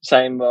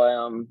 same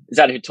by is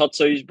that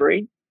Hitotsu's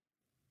breed?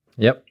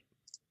 Yep,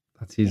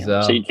 that's his.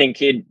 So you'd think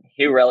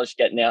he'll relish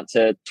getting out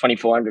to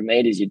 2,400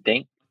 metres. You'd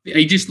think.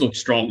 He just looks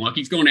strong. Like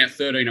he's gone out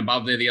 13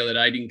 above there the other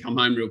day. Didn't come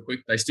home real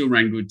quick. They still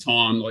ran good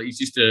time. Like he's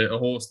just a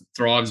horse that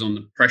thrives on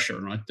the pressure.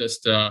 And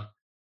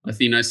I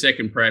think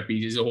second prep,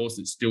 he's a horse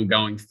that's still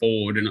going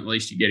forward, and at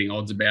least you're getting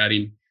odds about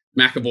him.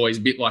 McAvoy's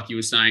a bit like you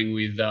were saying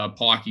with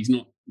Pike. He's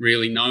not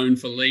really known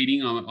for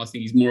leading. I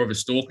think he's more of a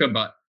stalker,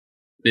 but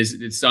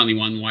there's only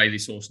one way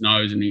this horse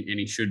knows, and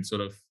he should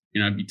sort of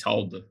be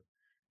told to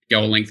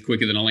go a length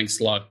quicker than a length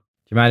slow.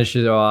 You managed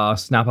to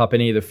snap up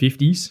any of the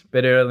 50s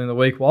bet early in the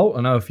week, Walt?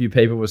 I know a few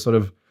people were sort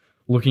of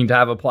looking to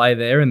have a play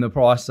there, and the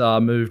price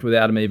moved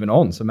without him even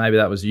on. So maybe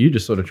that was you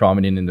just sort of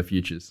chiming in the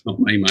futures. Not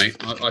me, mate.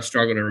 I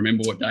struggle to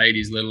remember what day it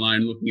is, let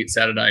alone looking at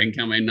Saturday and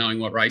coming in knowing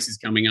what race is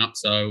coming up.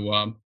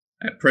 So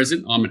at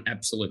present, I'm an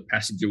absolute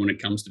passenger when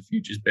it comes to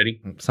futures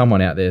betting.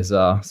 Someone out there's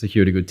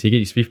secured a good ticket.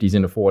 He's 50s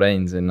into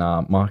 14s, and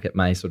market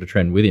may sort of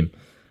trend with him.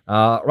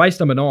 Race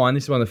number 9,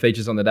 this is one of the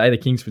features on the day, the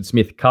Kingsford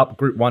Smith Cup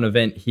Group 1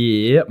 event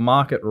here.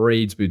 Market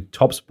reads with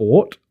Top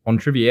Sport. On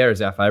Triviera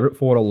is our favourite,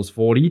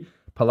 $4.40.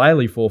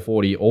 Palele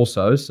 $4.40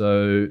 also,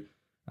 so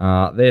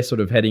they're sort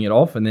of heading it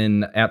off, and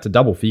then out to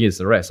double figures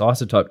the rest.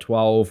 Isotope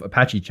 12,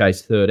 Apache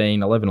Chase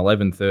 13,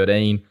 11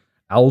 13,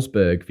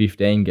 Ellsberg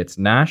 15 gets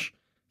Nash.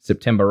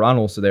 September Run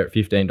also there at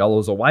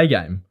 $15. Away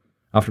Game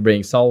after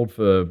being sold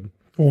for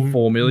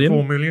 $4 million.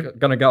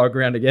 Going to go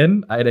around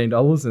again,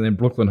 $18, and then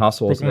Brooklyn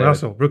Hustle.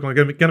 Brooklyn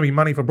going to be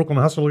money for Brooklyn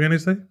Hustle again,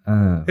 is there?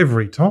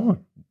 Every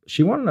time.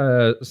 She won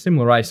a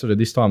similar race sort of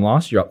this time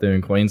last year up there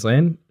in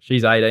Queensland.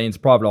 She's 18s,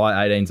 Private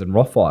Eye 18s, and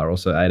Rothfire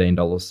also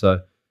 $18.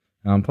 So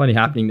plenty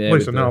happening there. At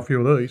least I know a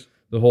few of these.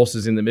 The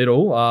horses in the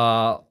middle.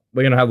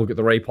 We're going to have a look at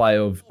the replay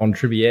of On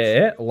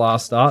Triviere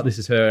last start. This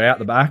is her out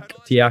the back.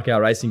 Tiako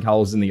Racing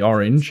colours in the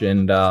orange,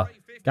 and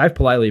gave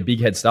Palele a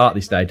big head start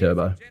this day,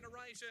 Turbo.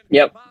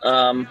 Yep.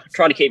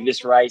 Try to keep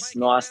this race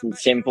nice and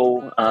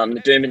simple.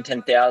 The Doomben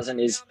 10,000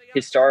 is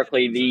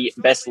historically the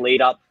best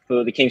lead up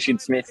for the Kingsford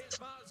Smith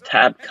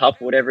Tab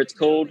Cup, whatever it's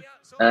called.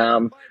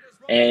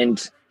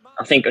 And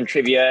I think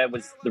Ontrivier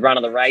was the run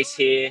of the race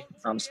here,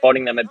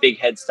 spotting them a big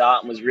head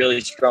start and was really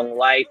strong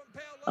late.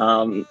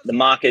 The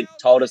market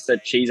told us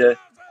that she's a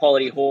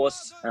quality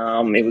horse.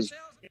 It was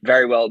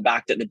very well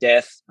backed at the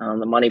death.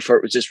 The money for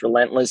it was just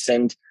relentless.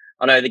 And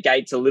I know the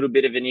gate's a little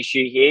bit of an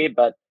issue here,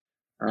 but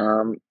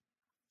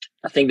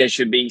I think there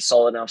should be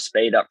solid enough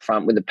speed up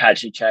front with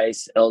Apache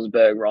Chase,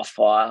 Ellsberg,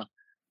 Rothfire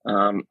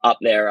up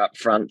there up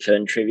front for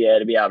Ontrivier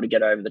to be able to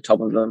get over the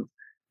top of them.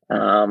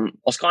 I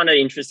was kind of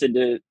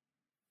interested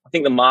I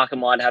think the marker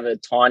might have a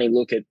tiny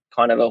look at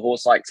kind of a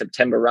horse like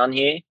September Run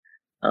here.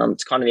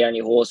 It's kind of the only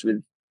horse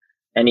with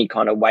any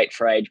kind of weight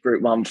for age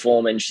Group 1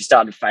 form, and she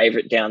started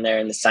favourite down there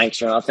in the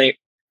Sanction. I think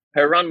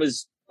her run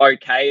was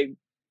okay,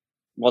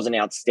 wasn't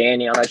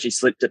outstanding. I know she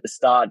slipped at the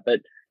start, but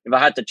if I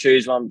had to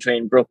choose one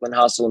between Brooklyn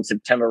Hustle and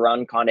September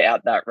Run kind of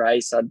out that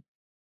race, I'd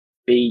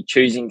be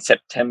choosing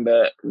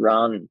September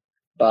Run.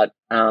 But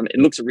it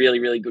looks a really,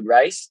 really good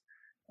race.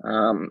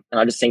 And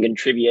I just think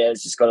Ontrivier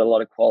has just got a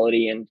lot of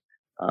quality, and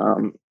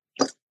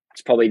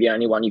it's probably the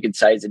only one you could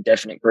say is a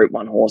definite Group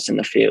 1 horse in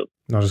the field.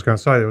 I was just going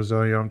to say, there was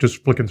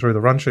just flicking through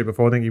the run sheet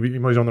before. I think he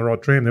was on the right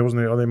tram there,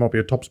 wasn't there? There might be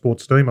a Top Sport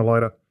steamer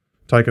later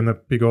taking the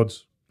big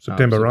odds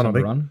September Run, I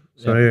think.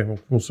 So yeah,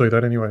 we'll see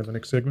that anyway in the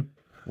next segment.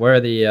 Where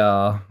are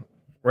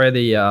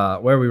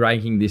we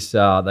ranking this?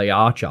 The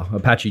Archer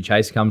Apache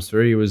Chase comes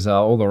through. He was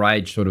all the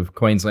rage sort of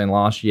Queensland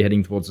last year,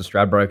 heading towards the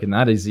Stradbroke. And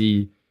that is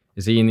he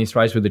in this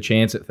race with a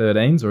chance at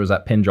 13s, or is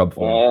that pen job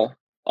form?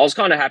 I was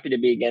kind of happy to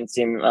be against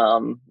him. A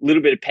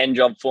little bit of pen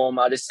job form.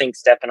 I just think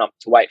stepping up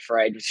to weight for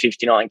age with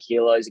 59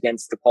 kilos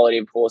against the quality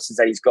of horses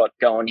that he's got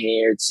going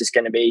here, it's just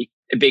going to be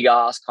a big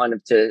ask kind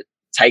of to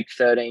take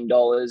 $13.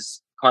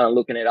 Kind of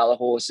looking at other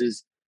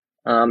horses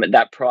at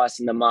that price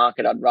in the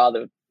market, I'd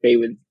rather be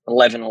with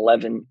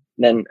 11-11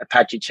 than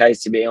Apache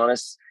Chase, to be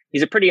honest.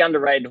 He's a pretty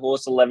underrated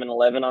horse,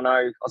 11-11. I know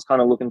I was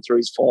kind of looking through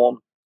his form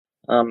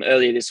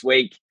earlier this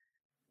week.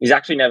 He's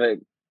actually never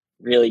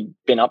really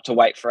been up to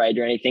weight for age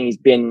or anything. He's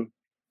been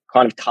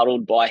kind of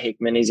cuddled by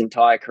Hickman his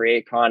entire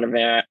career, kind of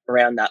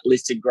around that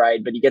listed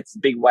grade, but he gets the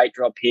big weight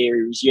drop here.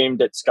 He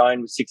resumed at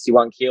Scone with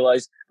 61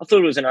 kilos. I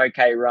thought it was an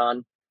okay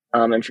run.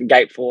 And from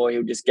gate 4,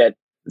 he'll just get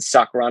the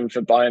suck run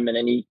for Bowman,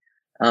 and he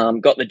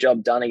got the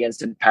job done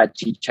against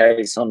Apache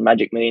Chase on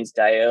Magic Millions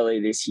Day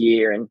early this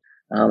year. And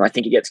I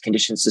think he gets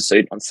conditions to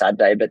suit on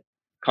Saturday, but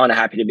kind of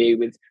happy to be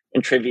with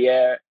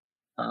Ontrivier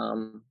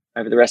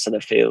over the rest of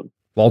the field.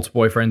 Walt's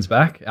boyfriend's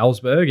back.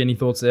 Ellsberg, any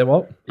thoughts there,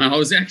 Walt?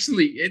 It's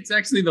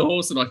actually the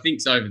horse that I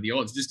think's over the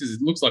odds, just because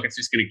it looks like it's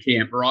just going to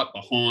camp right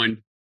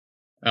behind,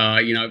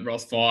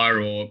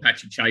 Rothfire or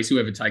Apache Chase,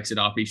 whoever takes it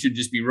up. He should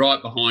just be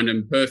right behind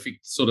him.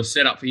 Perfect sort of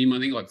setup for him. I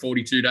think like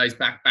 42 days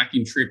back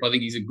in trip. I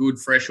think he's a good,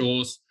 fresh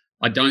horse.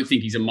 I don't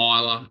think he's a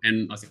miler,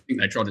 and I think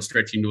they tried to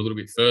stretch him to a little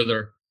bit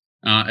further.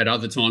 At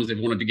other times, they've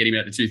wanted to get him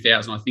out to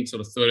 2,000. I think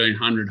sort of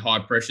 1,300 high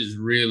pressure is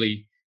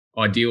really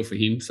ideal for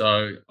him.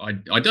 So I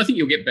don't think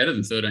you'll get better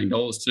than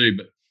 $13 too.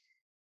 But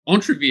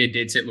Ontrivier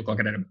dead set looked like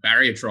it had a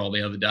barrier trial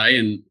the other day.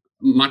 And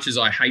much as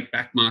I hate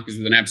back markers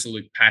with an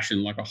absolute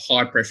passion, like a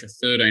high pressure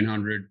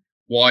 1,300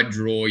 wide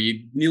draw,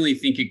 you'd nearly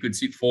think it could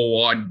sit 4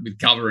 wide with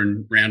cover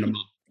and round them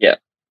up. Yeah.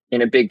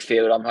 In a big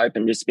field, I'm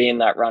hoping just be in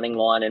that running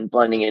line and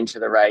blending into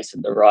the race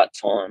at the right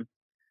time.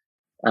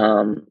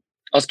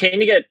 I was keen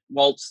to get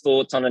Walt's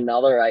thoughts on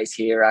another race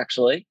here,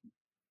 actually.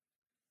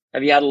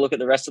 Have you had a look at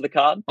the rest of the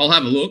card? I'll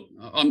have a look.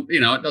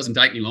 It doesn't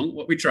take me long.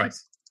 Which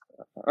race?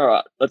 All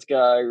right, let's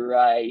go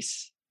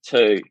race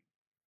 2.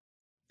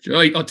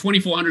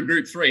 2,400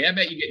 Group 3. How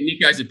about you get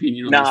Nico's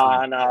opinion on this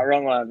one? No,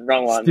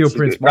 wrong one. Steel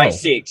Prince Mole.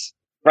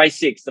 Race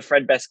 6, the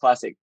Fred Best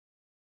Classic.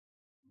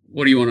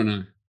 What do you want to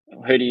know?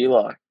 Who do you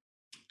like?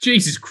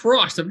 Jesus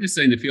Christ, I've just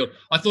seen the field.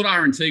 I thought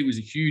R&T was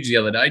huge the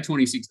other day.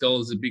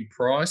 $26 is a big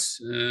price.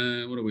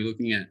 What are we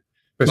looking at?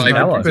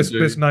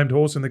 Best named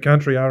horse in the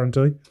country,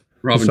 R&T.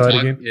 Robin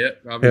Tug. Yeah,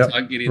 Robin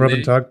Tug, get in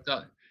Robin there.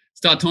 Tug.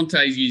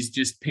 Startontes is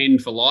just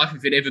penned for life.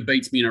 If it ever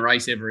beats me in a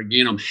race ever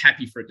again, I'm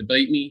happy for it to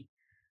beat me.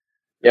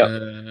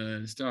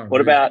 Yeah.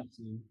 What about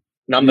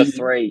number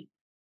 3?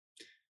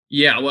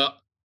 Yeah, well,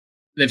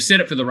 they've set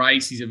it for the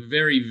race. He's a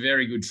very,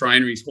 very good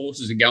trainer. His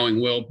horses are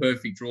going well.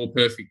 Perfect draw,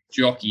 perfect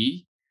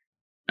jockey.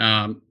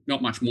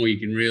 Not much more you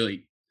can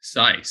really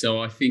say.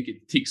 So I think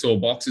it ticks all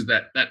boxes.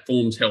 That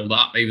form's held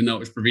up, even though it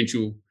was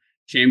provincial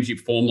championship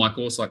form, like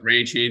horse like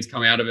Ranch Hands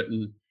come out of it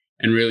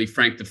and really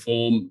frank the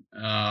form.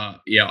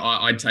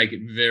 I'd take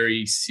it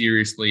very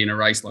seriously in a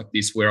race like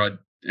this, where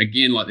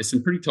there's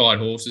some pretty tired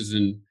horses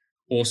and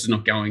horses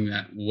not going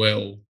that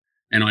well.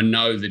 And I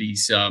know that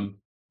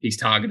he's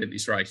targeted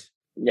this race.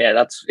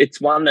 Yeah, it's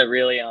one that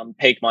really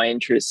piqued my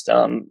interest.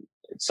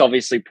 It's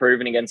obviously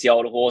proven against the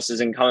older horses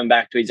and coming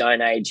back to his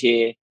own age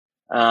here.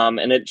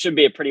 And it should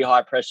be a pretty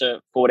high pressure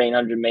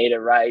 1,400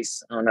 metre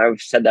race. I know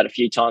we've said that a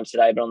few times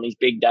today, but on these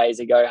big days,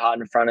 they go hard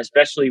in front,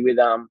 especially with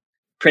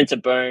Prince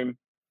of Boom.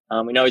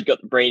 We know he's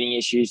got the breeding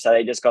issues, so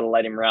they just got to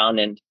let him run.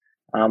 And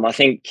I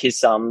think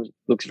his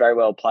looks very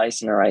well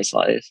placed in a race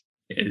like this.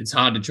 Yeah, it's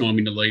hard to chime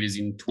into leaders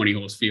in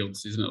 20-horse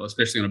fields, isn't it?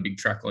 Especially on a big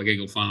track like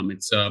Eagle Farm.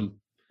 It's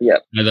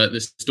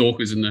The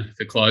stalkers and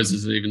the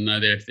closers, even though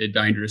they're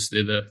dangerous,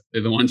 they're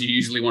the ones you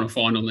usually want to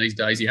find on these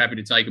days. You're happy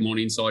to take them on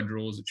inside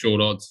draws at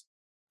short odds.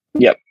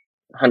 Yep,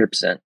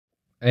 100%.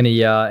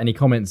 Any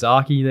comments,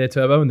 Zaki there,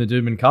 Turbo, in the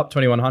Doomben Cup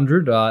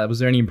 2100? Was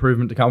there any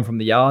improvement to come from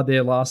the yard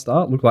there last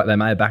start? Looked like they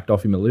may have backed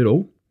off him a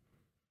little.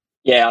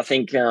 Yeah, I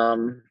think he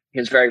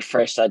was very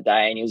fresh that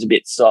day and he was a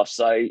bit soft,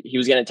 so he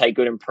was going to take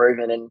good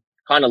improvement. And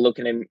kind of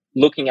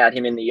looking at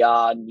him in the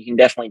yard, you can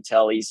definitely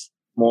tell he's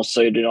more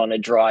suited on a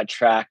dry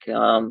track.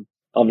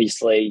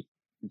 Obviously,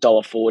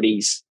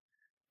 $1.40s,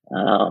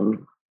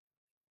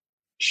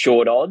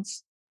 short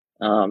odds.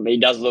 He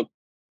does look.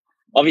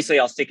 Obviously,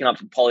 I was sticking up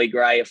for Polly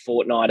Gray a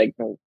fortnight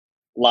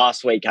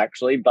last week,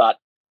 actually, but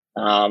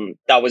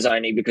that was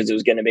only because it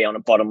was going to be on a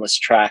bottomless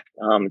track.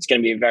 It's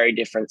going to be a very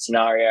different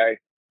scenario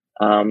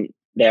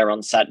there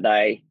on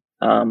Saturday.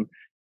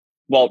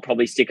 I'll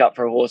probably stick up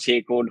for a horse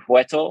here called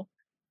Huetor.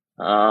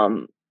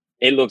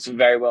 It looks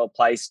very well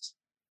placed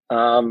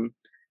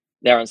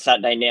there on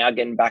Saturday now,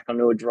 getting back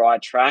onto a dry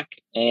track.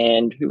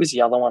 And who was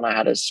the other one I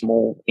had a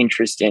small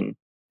interest in?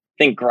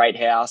 I think Great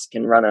House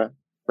can run a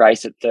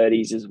race at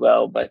 30s as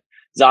well, but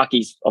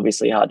Zaki's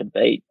obviously hard to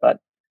beat, but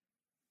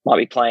might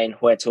be playing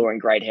Huetor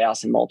and Great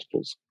House in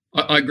multiples.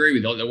 I agree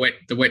with that.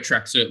 The wet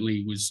track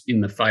certainly was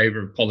in the favour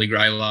of Polly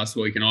Gray last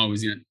week, and I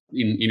was in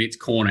its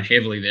corner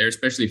heavily there,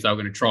 especially if they were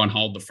going to try and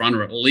hold the front,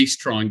 or at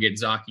least try and get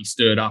Zaki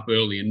stirred up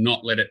early and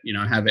not let it,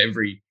 have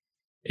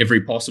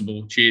every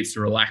possible chance to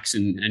relax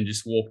and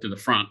just walk to the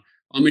front.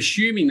 I'm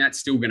assuming that's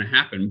still going to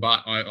happen, but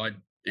I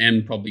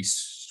am probably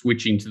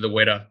switching to the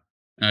wetter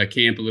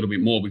camp a little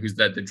bit more because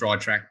the dry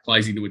track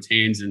plays into its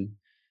hands. And,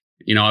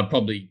 I'd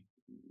probably,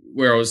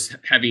 where I was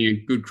having a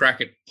good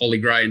crack at Polly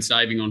Gray and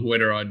saving on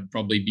Huetor, I'd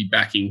probably be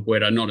backing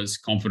Huetor not as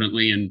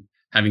confidently and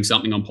having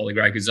something on Polly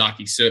Gray because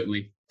Zaki's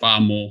certainly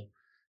far more,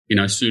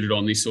 suited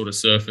on this sort of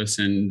surface.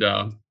 And,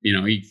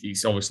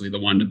 he's obviously the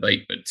one to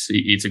beat, but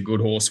it's a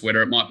good horse,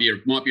 Huetor. It might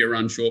be a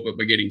run short, but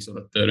we're getting sort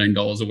of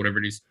 $13 or whatever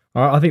it is.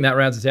 All right, I think that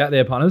rounds us out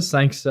there, punters.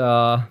 Thanks,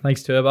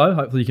 Turbo.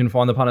 Hopefully you can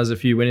find the punters a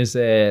few winners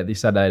there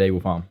this Saturday at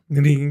Eagle Farm.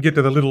 And you can get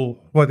to the little,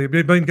 they've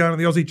been going to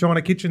the Aussie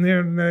China kitchen there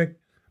and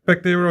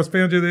back there where I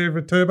found you there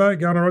for Turbo,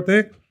 going right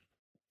there.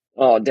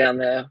 Oh, down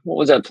there. What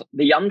was it?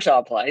 The Yum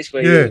Cha place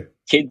where your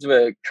kids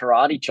were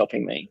karate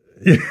chopping me.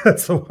 Yeah,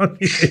 that's the one.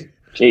 Yeah.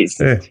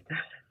 Jeez.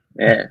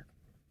 Yeah.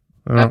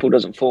 Apple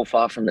doesn't fall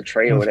far from the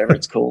tree or whatever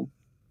it's called.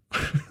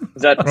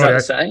 Is that the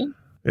saying?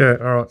 Yeah,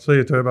 all right. See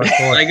you, Turbo.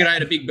 They could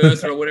have a Big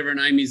Bertha or whatever her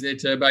name is there,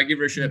 Turbo. Give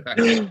her a shirt back.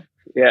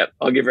 Yeah,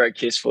 I'll give her a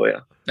kiss for you.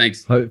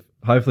 Thanks.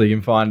 Hopefully you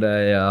can find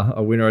a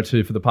winner or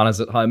two for the punters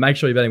at home. Make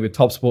sure you're betting with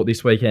Top Sport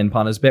this weekend,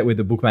 punters. Bet with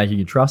the bookmaker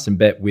you trust and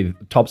bet with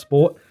Top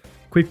Sport.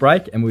 Quick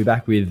break and we'll be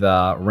back with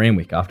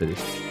Randwick after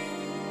this.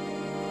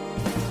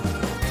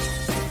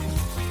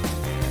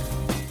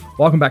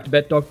 Welcome back to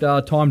Bet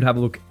Doctor. Time to have a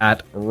look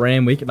at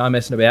Randwick. No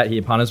messing about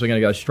here, punters. We're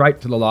going to go straight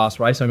to the last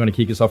race. I'm going to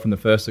kick us off from the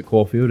first at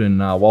Caulfield, and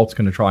Walt's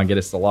going to try and get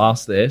us the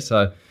last there.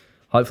 So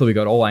hopefully we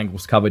got all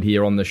angles covered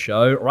here on the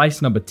show.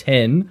 Race number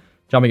 10,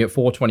 jumping at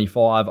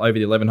 $4.25 over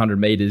the 1,100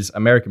 metres.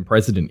 American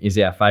President is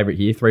our favourite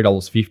here,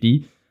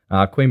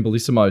 $3.50. Queen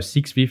Bellissimo,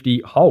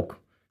 $6.50. Hulk,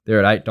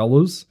 they're at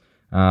 $8.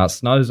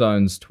 Snow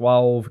Zones,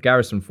 $12.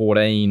 Garrison,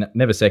 $14.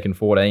 Never Second,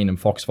 $14. And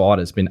Fox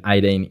Fighter's been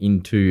 $18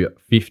 into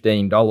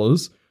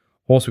 $15.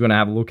 Horse we're going to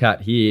have a look at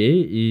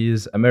here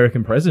is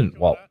American President.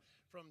 Walt.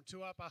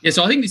 Yeah,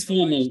 so I think this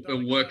form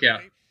will work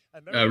out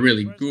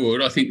really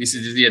good. I think this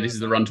is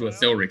the run to a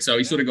Thelric. So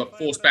he sort of got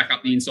forced back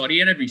up the inside. He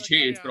had every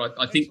chance, but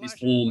I think this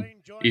form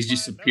is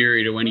just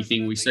superior to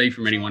anything we see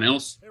from anyone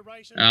else.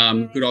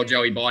 Good old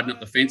Joey Biden up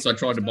the fence. I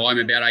tried to buy him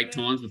about 8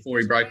 times before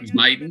he broke his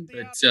maiden,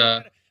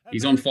 but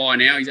he's on fire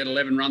now. He's had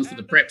 11 runs for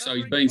the prep, so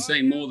he's been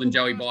seen more than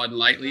Joey Biden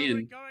lately,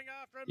 and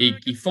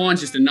he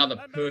finds just another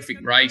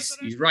perfect race.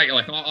 He's right.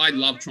 Like I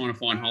love trying to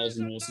find holes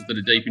in horses that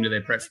are deep into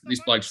their preps. This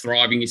bloke's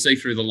thriving. You see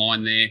through the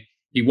line there.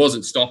 He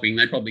wasn't stopping.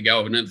 They probably go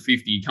over another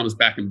 50. He comes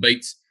back and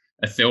beats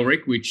a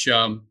Thelric, which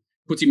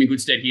puts him in good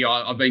stead here.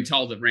 I've been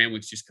told that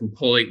Randwick's just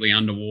completely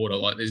underwater.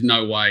 Like there's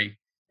no way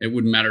it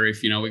wouldn't matter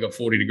if, we got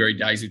 40-degree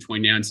days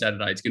between now and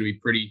Saturday. It's going to be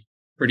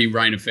pretty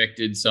rain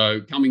affected.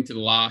 So coming to the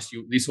last,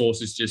 this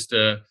horse is just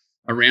a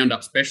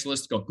roundup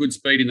specialist, got good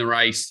speed in the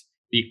race.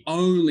 The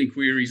only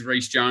query is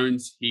Reece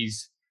Jones.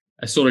 He's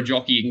a sort of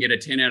jockey you can get a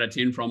 10 out of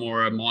 10 from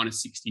or a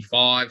minus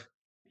 65.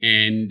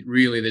 And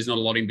really, there's not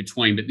a lot in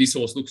between. But this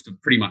horse looks to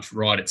pretty much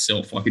ride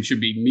itself. Like it should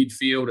be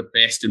midfield at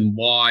best and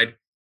wide,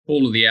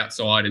 pull to the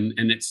outside. And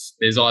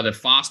there's either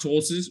fast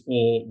horses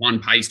or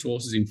one-paced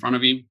horses in front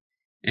of him.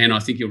 And I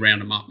think he'll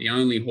round them up. The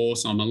only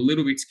horse I'm a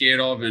little bit scared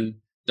of, and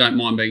don't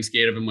mind being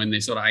scared of him when they're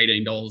sort of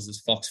 $18,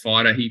 is Fox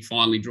Fighter. He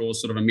finally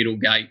draws sort of a middle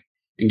gate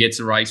and gets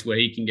a race where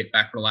he can get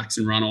back, relax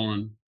and run on.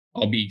 And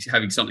I'll be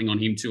having something on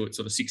him too at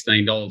sort of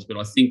 $16. But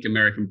I think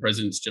American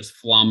President's just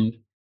flummed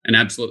an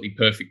absolutely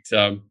perfect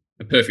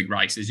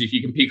race. As if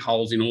you can pick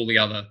holes in all the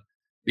other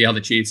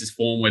chances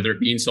for them, whether it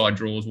be inside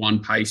draws, one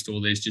paced, or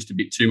there's just a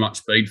bit too much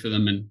speed for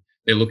them and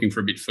they're looking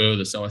for a bit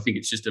further. So I think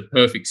it's just a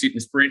perfect sit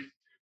and sprint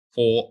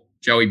for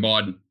Joey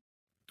Biden.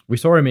 We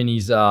saw him in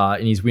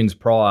his wins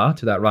prior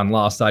to that run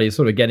last start. He's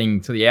sort of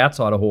getting to the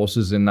outside of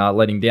horses and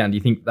letting down. Do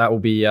you think that will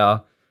be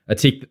a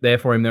tick there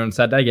for him there on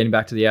Saturday, getting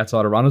back to the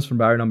outside of runners from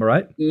barrier number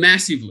 8?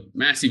 Massively.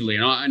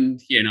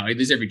 And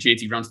there's every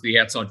chance he runs to the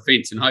outside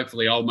fence, and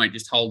hopefully old mate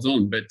just holds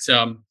on. But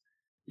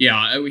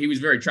he was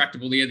very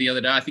tractable there the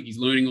other day. I think he's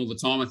learning all the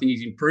time. I think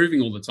he's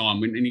improving all the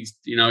time, and he's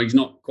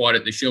not quite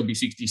at the Shelby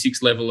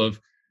 66 level of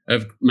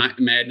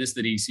madness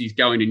that he's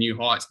going to new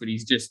heights, but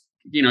he's just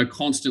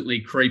constantly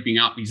creeping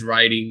up his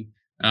rating.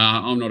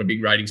 I'm not a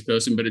big ratings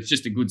person, but it's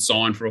just a good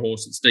sign for a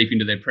horse that's deep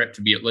into their prep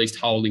to be at least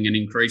holding and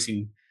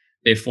increasing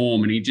their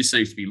form, and he just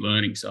seems to be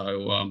learning.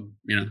 So,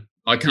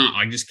 I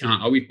just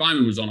can't. If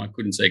Bowman was on, I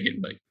couldn't see it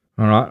getting beat.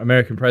 All right,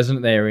 American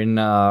President there in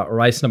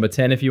race number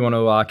 10. If you want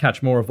to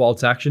catch more of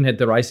Walt's action, head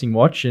to Racing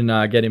Watch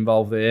and get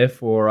involved there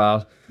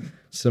for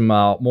some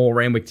more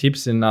Randwick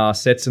tips and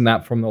sets and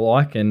that from the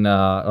like. And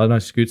I know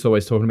Scoot's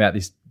always talking about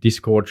this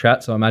Discord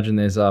chat, so I imagine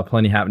there's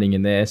plenty happening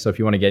in there. So if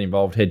you want to get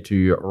involved, head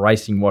to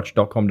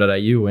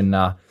racingwatch.com.au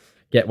and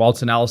get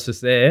Walt's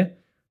analysis there.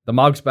 The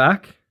mug's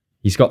back.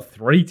 He's got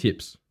 3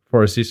 tips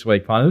for us this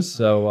week, punters,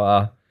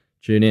 so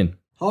tune in.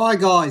 Hi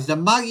guys, the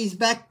mug is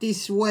back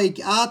this week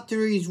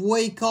after his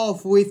week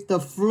off with the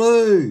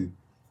flu.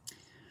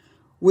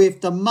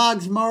 With the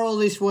mug's moral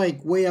this week,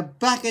 we are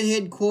back at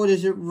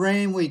headquarters at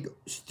Randwick,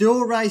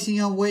 still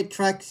racing on wet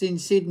tracks in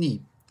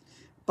Sydney.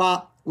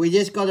 But we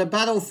just got to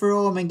battle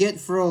through them and get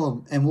through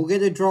them, and we'll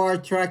get a drier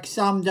track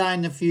someday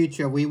in the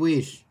future, we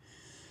wish.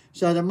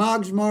 So the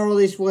mug's moral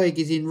this week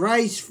is in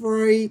race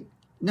 3,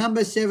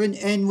 number 7,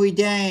 And We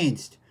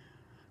Danced.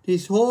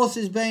 This horse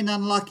has been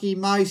unlucky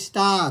most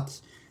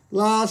starts.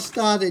 Last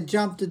start it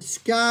jumped at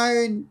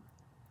Scone,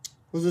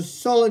 was a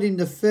solid in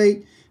the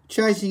feet,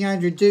 chasing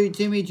Andrew Dude's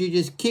Image, who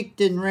just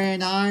kicked and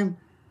ran home.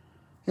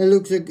 It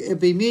looks like it'll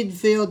be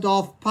midfield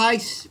off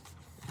pace,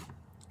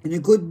 in a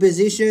good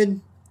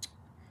position.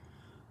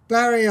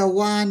 Barrier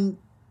 1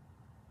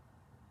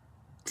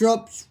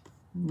 drops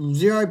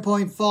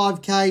 0.5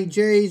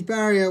 kgs.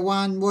 Barrier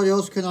 1, what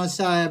else can I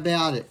say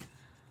about it?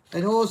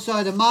 And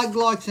also the mug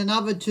likes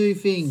another 2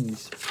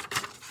 things.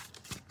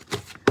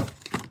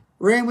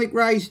 Randwick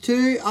race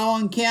 2,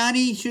 Owen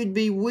County should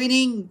be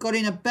winning. Got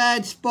in a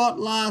bad spot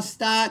last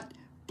start.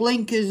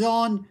 Blinkers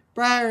on.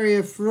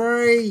 Barrier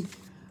 3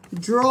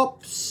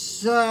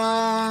 drops.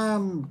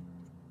 Goes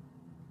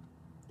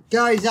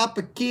up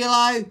a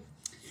kilo.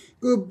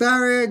 Good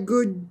barrier,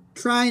 good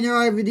trainer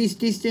over this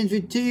distance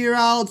with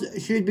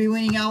 2-year-olds. Should be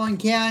winning Owen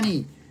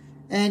County.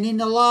 And in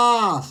the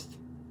last,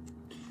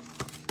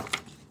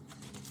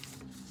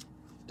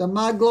 the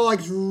mug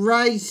likes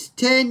race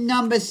 10,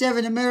 number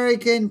 7,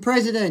 American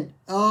President.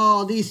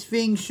 Oh, this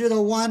thing should have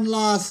won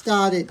last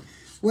start. It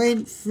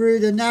went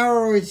through the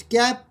narrowest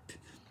gap.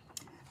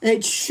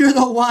 It should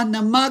have won.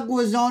 The mug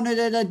was on it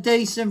at a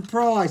decent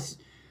price.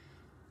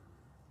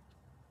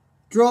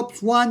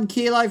 Drops 1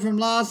 kilo from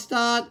last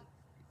start.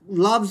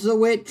 Loves the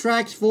wet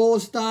tracks. 4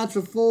 starts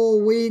for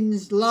 4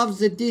 wins. Loves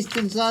the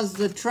distance, loves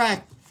the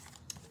track.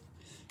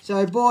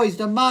 So, boys,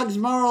 the mug's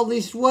moral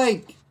this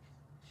week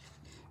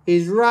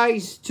is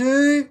race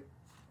 3,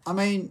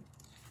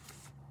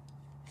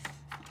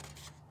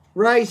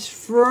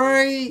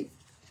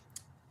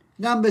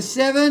 number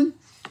 7.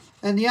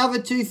 And the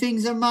other 2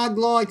 things the mug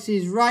likes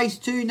is race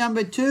 2,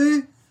 number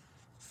 2,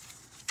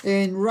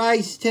 and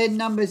race 10,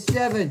 number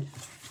 7.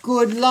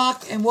 Good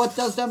luck. And what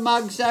does the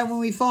mug say when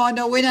we find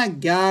a winner?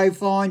 Go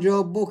find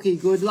your bookie.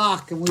 Good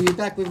luck. And we'll be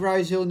back with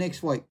Rosehill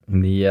next week.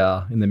 In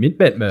the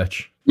mid-bet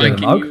merch. Mate,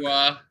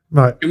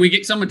 can we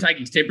get someone take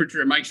his temperature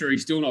and make sure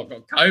he's still not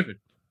got COVID?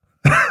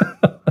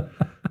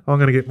 I'm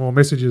going to get more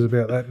messages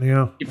about that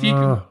now.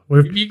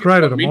 We've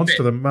created a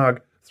monster, the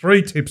mug.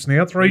 3 tips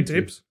now, 3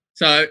 tips.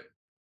 So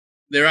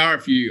there are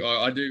a few.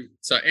 I do.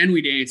 So And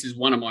We Dance is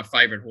one of my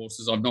favourite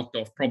horses. I've knocked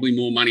off probably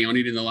more money on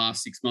it in the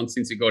last 6 months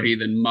since it got here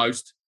than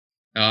most.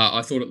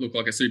 I thought it looked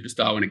like a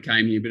superstar when it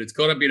came here, but it's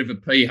got a bit of a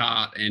pea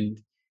heart, and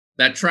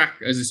that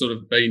track has sort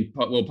of been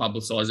well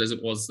publicised as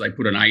it was. They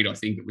put an 8, I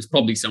think. It was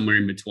probably somewhere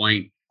in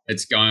between.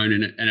 It's going,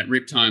 and it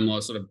ripped home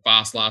like sort of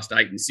fast last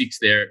 8 and 6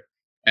 there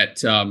at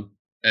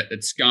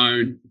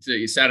Scone.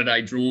 It's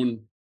Saturday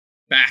drawn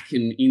back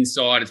and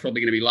inside. It's probably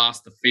going to be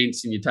last the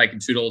fence, and you're taking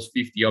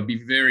 $2.50. I'd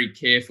be very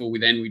careful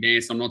with And We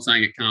Dance. I'm not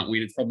saying it can't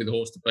win. It's probably the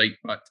horse to beat,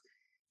 but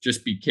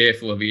just be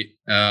careful of it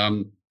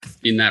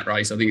in that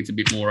race. I think it's a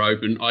bit more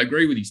open. I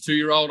agree with his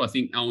 2-year-old. I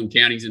think Owen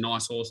County's a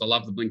nice horse. I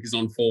love the blinkers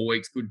on 4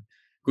 weeks.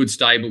 Good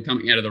stable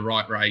coming out of the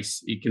right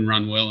race. It can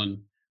run well, and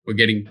we're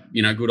getting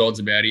good odds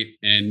about it.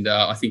 And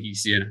I think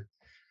he's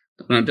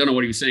I don't know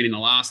what he was seeing in the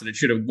last, and it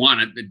should have won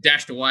it. It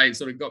dashed away and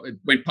sort of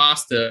went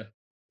past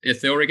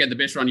Theoric, had the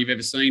best run you've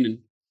ever seen. And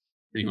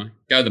anyway,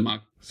 go the mug.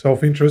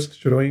 Self-interest.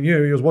 Should have been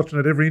you. He was watching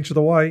it every inch of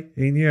the way.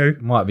 He knew.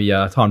 Might be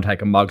time to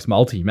take a mugs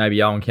multi.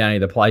 Maybe Owen County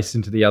the place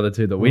into the other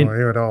 2 that win.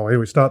 Here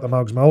we start the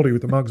mugs multi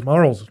with the mugs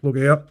morals. Look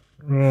out.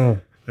 Oh,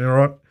 all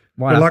right.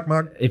 Good luck,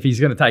 Mug. If he's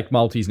going to take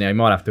multis now, he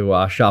might have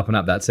to sharpen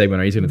up that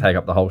segment, or he's going to take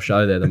up the whole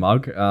show there, the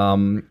Mug.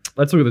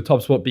 Let's look at the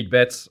Top Sport big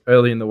bets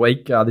early in the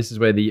week. This is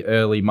where the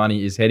early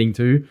money is heading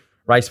to.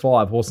 Race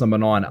 5, horse number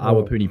 9,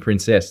 Awapuni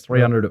Princess,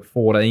 300 at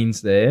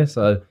 14s there.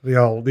 So The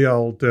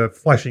old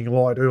flashing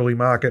light early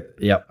market.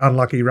 Yep.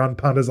 Unlucky run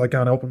punters, they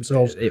can't help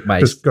themselves. It may-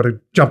 Just got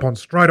to jump on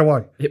straight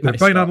away. It They've may been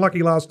start.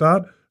 unlucky last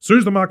start. As soon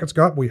as the market's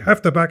go up, we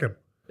have to back them.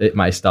 it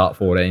may start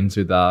 14s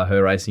with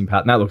her racing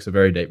pattern. That looks a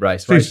very deep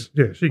race.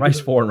 Race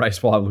 4 and race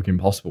 5 look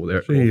impossible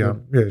there.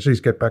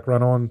 She's get back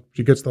run on.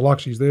 She gets the luck.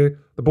 She's there.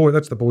 The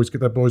boys get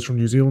that boys from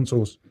New Zealand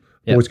source.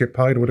 Yep. Boys get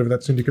paid or whatever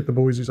that syndicate the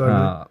boys is over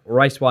there.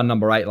 Race 1,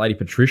 number 8, Lady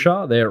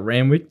Patricia, there at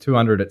Randwick,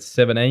 200 at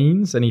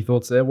 17s. Any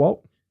thoughts there,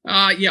 Walt?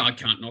 Yeah, I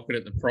can't knock it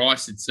at the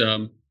price. It's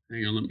hang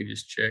on, let me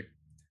just check.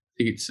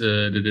 I think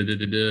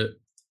it's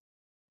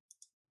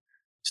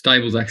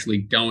Stable's actually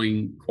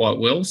going quite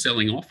well,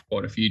 selling off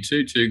quite a few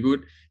too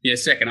good. Yeah,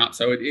 second up,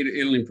 so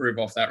it'll improve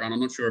off that run. I'm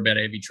not sure about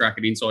a heavy track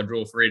at inside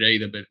draw for it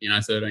either, but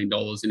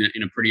 $13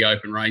 in a pretty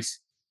open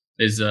race.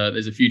 There's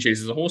a few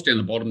chances. There's a horse down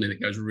the bottom there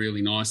that goes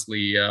really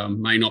nicely.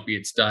 May not be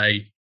at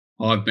stay.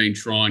 I've been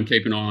trying,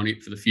 keep an eye on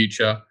it for the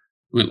future.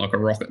 Went like a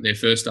rocket there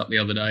first up the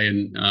other day,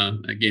 and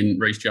again,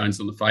 Reece Jones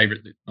on the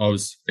favourite that I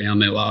was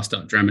found there last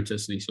up,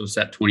 Dramatis, and he sort of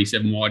sat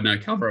 27 wide, no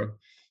cover.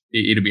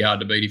 It'll be hard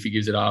to beat if he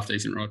gives it a half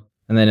decent ride.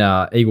 And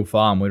then Eagle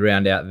Farm, we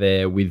round out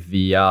there with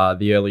the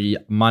early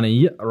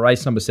money.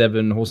 Race number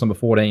 7, horse number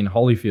 14,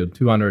 Holyfield,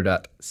 200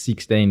 at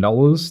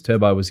 $16.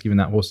 Turbo was giving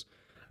that horse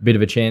a bit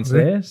of a chance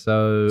there.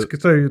 So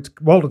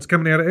It's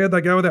coming out. How'd they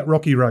go with that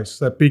Rocky race?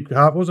 That big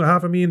wasn't it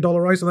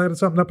 $500,000 race, and they had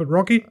something up at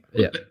Rocky.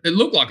 yeah, It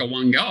looked like a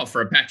one-goer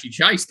for Apache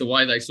Chase, the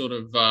way they sort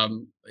of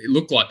it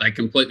looked like they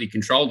completely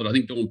controlled it. I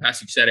think Dawn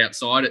Passage sat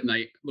outside it and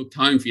they looked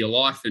home for your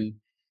life, and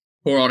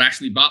poor old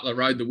Ashley Butler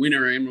rode the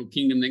winner. Emerald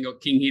Kingdom then got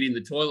king hit in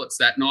the toilets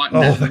that night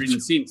and hasn't ridden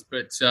since.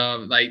 But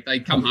they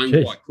come home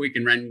quite quick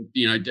and ran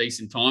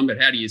decent time. But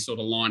how do you sort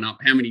of line up?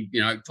 How many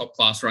top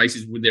class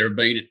races would there have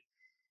been at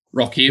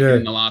Rockhampton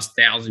in the last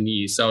 1,000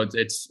 years? So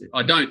it's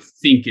I don't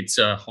think it's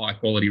a high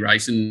quality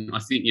race, and I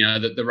think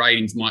that the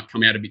ratings might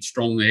come out a bit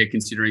strong there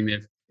considering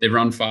they've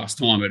run fast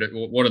time. But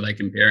what are they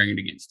comparing it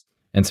against?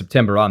 and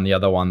September Run, the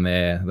other one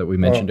there that we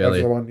mentioned that's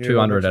earlier, the one,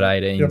 200 at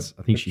 18s. Yep.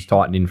 I think she's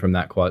tightened in from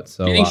that quote.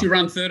 So Do you think she'll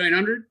run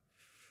 1,300?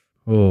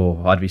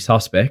 I'd be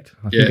suspect.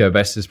 I think her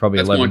best is probably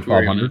That's my 11,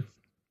 query on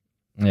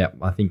 1,200.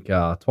 Yeah, I think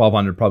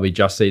 1,200 probably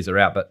just sees her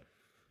out, but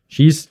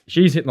she's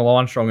hitting the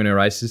line strong in her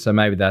races, so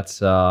maybe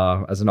that's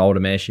as an older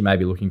mare, she may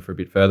be looking for a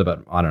bit further,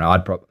 but I don't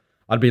know.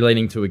 I'd be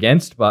leaning to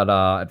against, but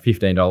at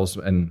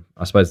 $15, and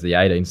I suppose the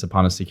 18s, the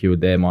punter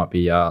secured there might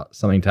be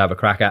something to have a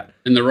crack at.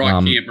 And the right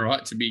camp,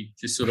 right, to be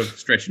just sort of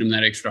stretching them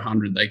that extra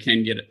 100. They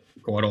can get it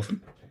quite often.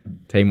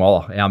 Team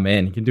Waller, our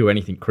man, he can do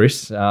anything,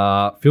 Chris.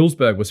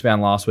 Philsberg was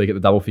found last week at the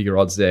double figure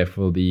odds there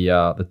for the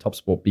Top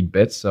Sport big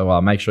bets,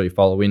 so make sure you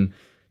follow in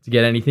to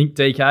get anything.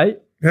 DK,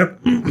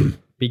 Yep.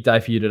 big day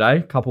for you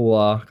today. Couple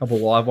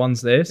live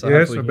ones there, so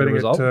Yes, hopefully I'm you get a betting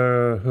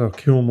result. at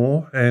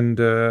Kilmore. And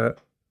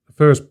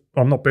first,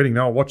 I'm not betting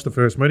now. I watched the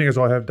first meeting as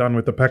I have done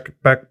with the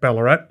back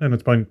Ballarat, and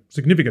it's been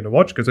significant to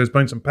watch because there's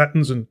been some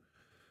patterns and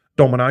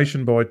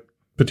domination by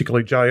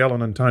particularly Jay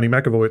Allen and Tony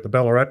McAvoy at the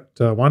Ballarat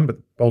one. But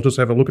I'll just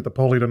have a look at the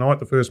poly tonight,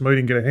 the first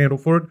meeting, get a handle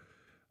for it,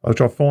 which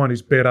I find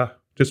is better.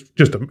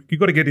 You've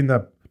got to get in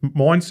the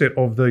mindset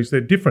of these.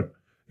 They're different.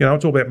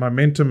 It's all about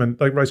momentum, and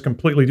they race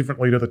completely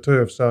differently to the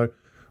turf. So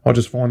I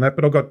just find that.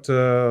 But I've got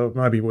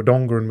maybe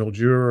Wodonga and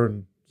Mildura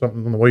and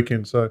something on the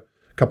weekend. So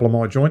a couple of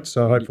my joints.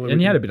 So hopefully, And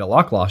you had a bit of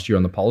luck last year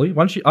on the poly.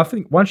 Once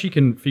you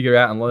can figure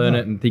out and learn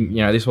it and think,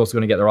 this horse is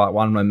going to get the right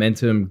one,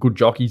 momentum, good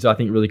jockeys, I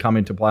think really come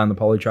into play on the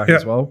poly track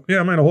as well. Yeah, I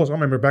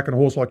remember backing a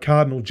horse like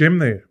Cardinal Gem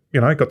there.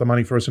 Got the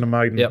money for us in a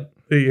maiden. Yep.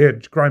 He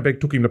had Grainbeck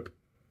took him to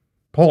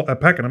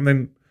Pakenham,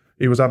 then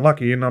he was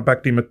unlucky, and I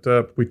backed him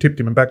we tipped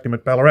him and backed him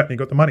at Ballarat, and he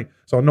got the money.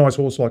 So a nice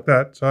horse like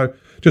that. So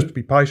just to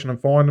be patient and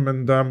find them,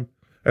 and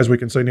as we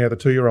can see now, the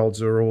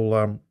 2-year-olds are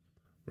all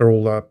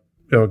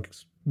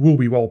will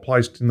be well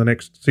placed in the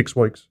next 6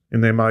 weeks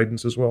in their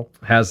maidens as well.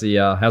 How's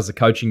the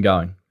coaching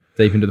going?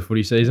 Deep into the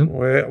footy season?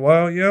 They're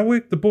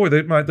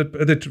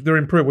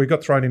improved. We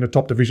got thrown into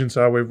top division,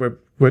 so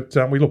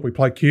we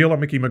play Keeler,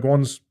 Mickey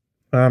McGuan's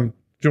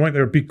joint.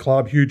 They're a big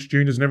club, huge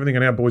juniors and everything,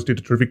 and our boys did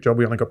a terrific job.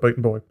 We only got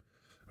beaten by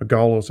a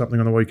goal or something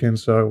on the weekend.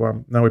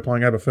 So now we're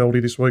playing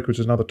Aberfeldy this week, which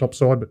is another top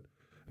side.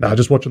 But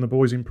just watching the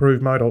boys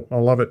improve, mate, I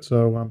love it.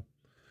 So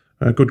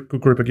a good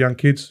group of young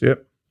kids.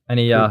 Yep.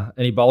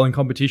 Any bowling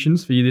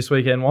competitions for you this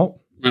weekend, Walt?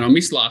 And I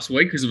missed last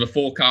week because of a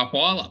 4-car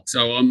pile-up.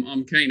 So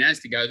I'm keen as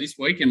to go this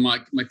week. And my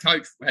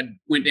coach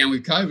went down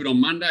with COVID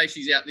on Monday.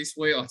 She's out this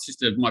week. It's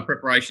just my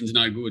preparation's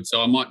no good.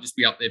 So I might just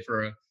be up there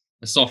for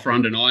a soft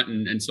run tonight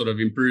and sort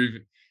of improve.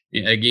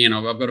 Again,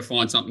 I've got to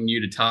find something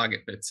new to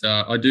target. But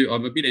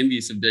I'm a bit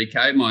envious of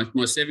DK. My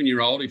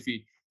 7-year-old, if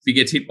he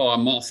gets hit by a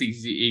moth,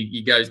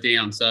 he goes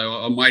down. So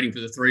I'm waiting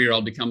for the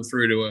 3-year-old to come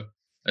through to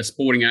a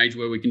sporting age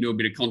where we can do a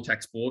bit of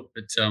contact sport.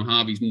 But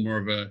Harvey's more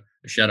of a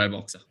shadow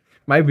boxer.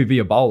 Maybe be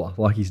a bowler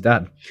like his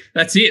dad.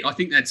 That's it. I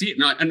think that's it.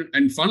 No,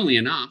 and funnily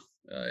enough,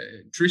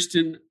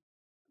 Tristan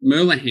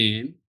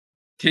Merlihan,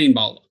 keen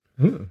bowler.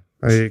 Ooh,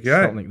 there you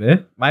go. Something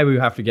there. Maybe we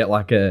have to get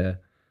like a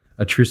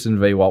Tristan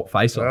v. Walt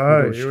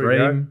face-off. Here we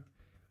go.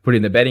 put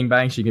in the betting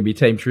banks. You can be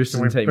Team Tristan,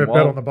 Can we Team bet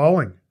Walt on the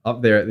bowling?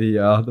 up there at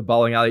the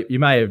bowling alley. You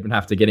may even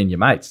have to get in your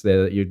mates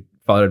there that you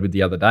voted with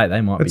the other day.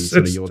 They might be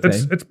sort of your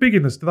team. It's big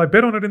in this. Do they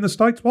bet on it in the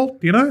States, Walt?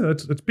 Do you know?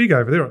 It's big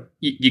over there.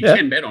 You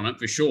can bet on it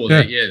for sure.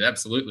 Yeah,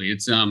 absolutely.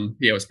 It's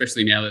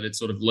especially now that it's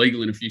sort of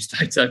legal in a few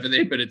states over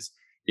there, but it's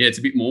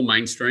a bit more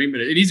mainstream.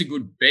 But it is a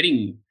good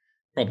betting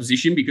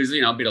proposition because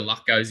a bit of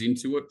luck goes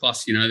into it.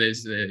 Plus,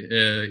 there's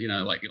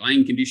like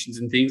lane conditions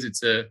and things.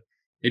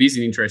 It is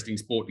an interesting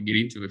sport to get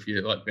into if you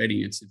like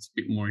betting. It's a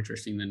bit more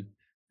interesting than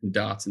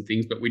darts and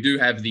things. But we do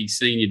have the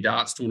senior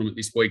darts tournament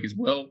this week as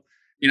well.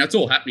 It's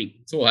all happening.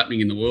 It's all happening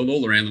in the world,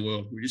 all around the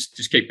world. We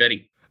just keep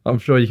betting. I'm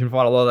sure you can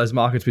find a lot of those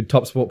markets with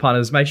Top Sport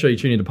punters. Make sure you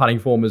tune into Punting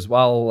Form as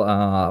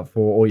well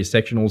for all your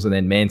sectionals, and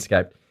then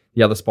Manscaped,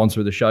 the other sponsor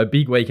of the show.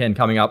 Big weekend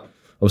coming up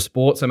of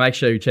sport, so make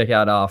sure you check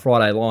out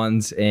Friday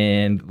Lines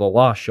and The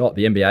Last Shot,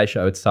 the NBA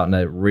show. It's starting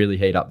to really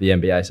heat up the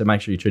NBA, so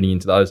make sure you're tuning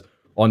into those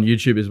on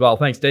YouTube as well.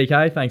 Thanks,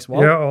 DK. Thanks,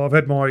 Walt. Yeah, I've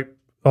had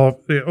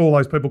all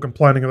those people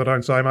complaining that I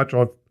don't say much.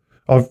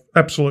 I've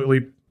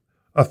absolutely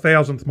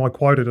 1,000th my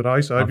quota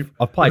today. So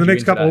I've played in the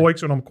next couple today. of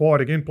weeks when I'm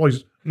quiet again,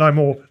 please no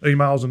more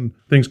emails and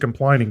things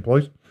complaining,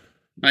 please.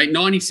 Mate,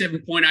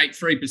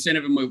 97.83%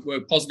 of them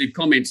were positive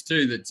comments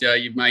too that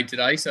you've made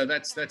today. So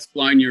that's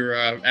blown your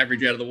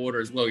average out of the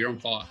water as well. You're on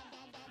fire.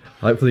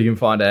 Hopefully you can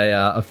find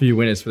a few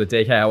winners for the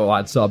DK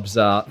Wide subs.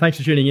 Thanks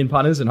for tuning in,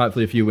 punters, and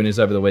hopefully a few winners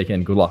over the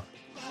weekend. Good luck.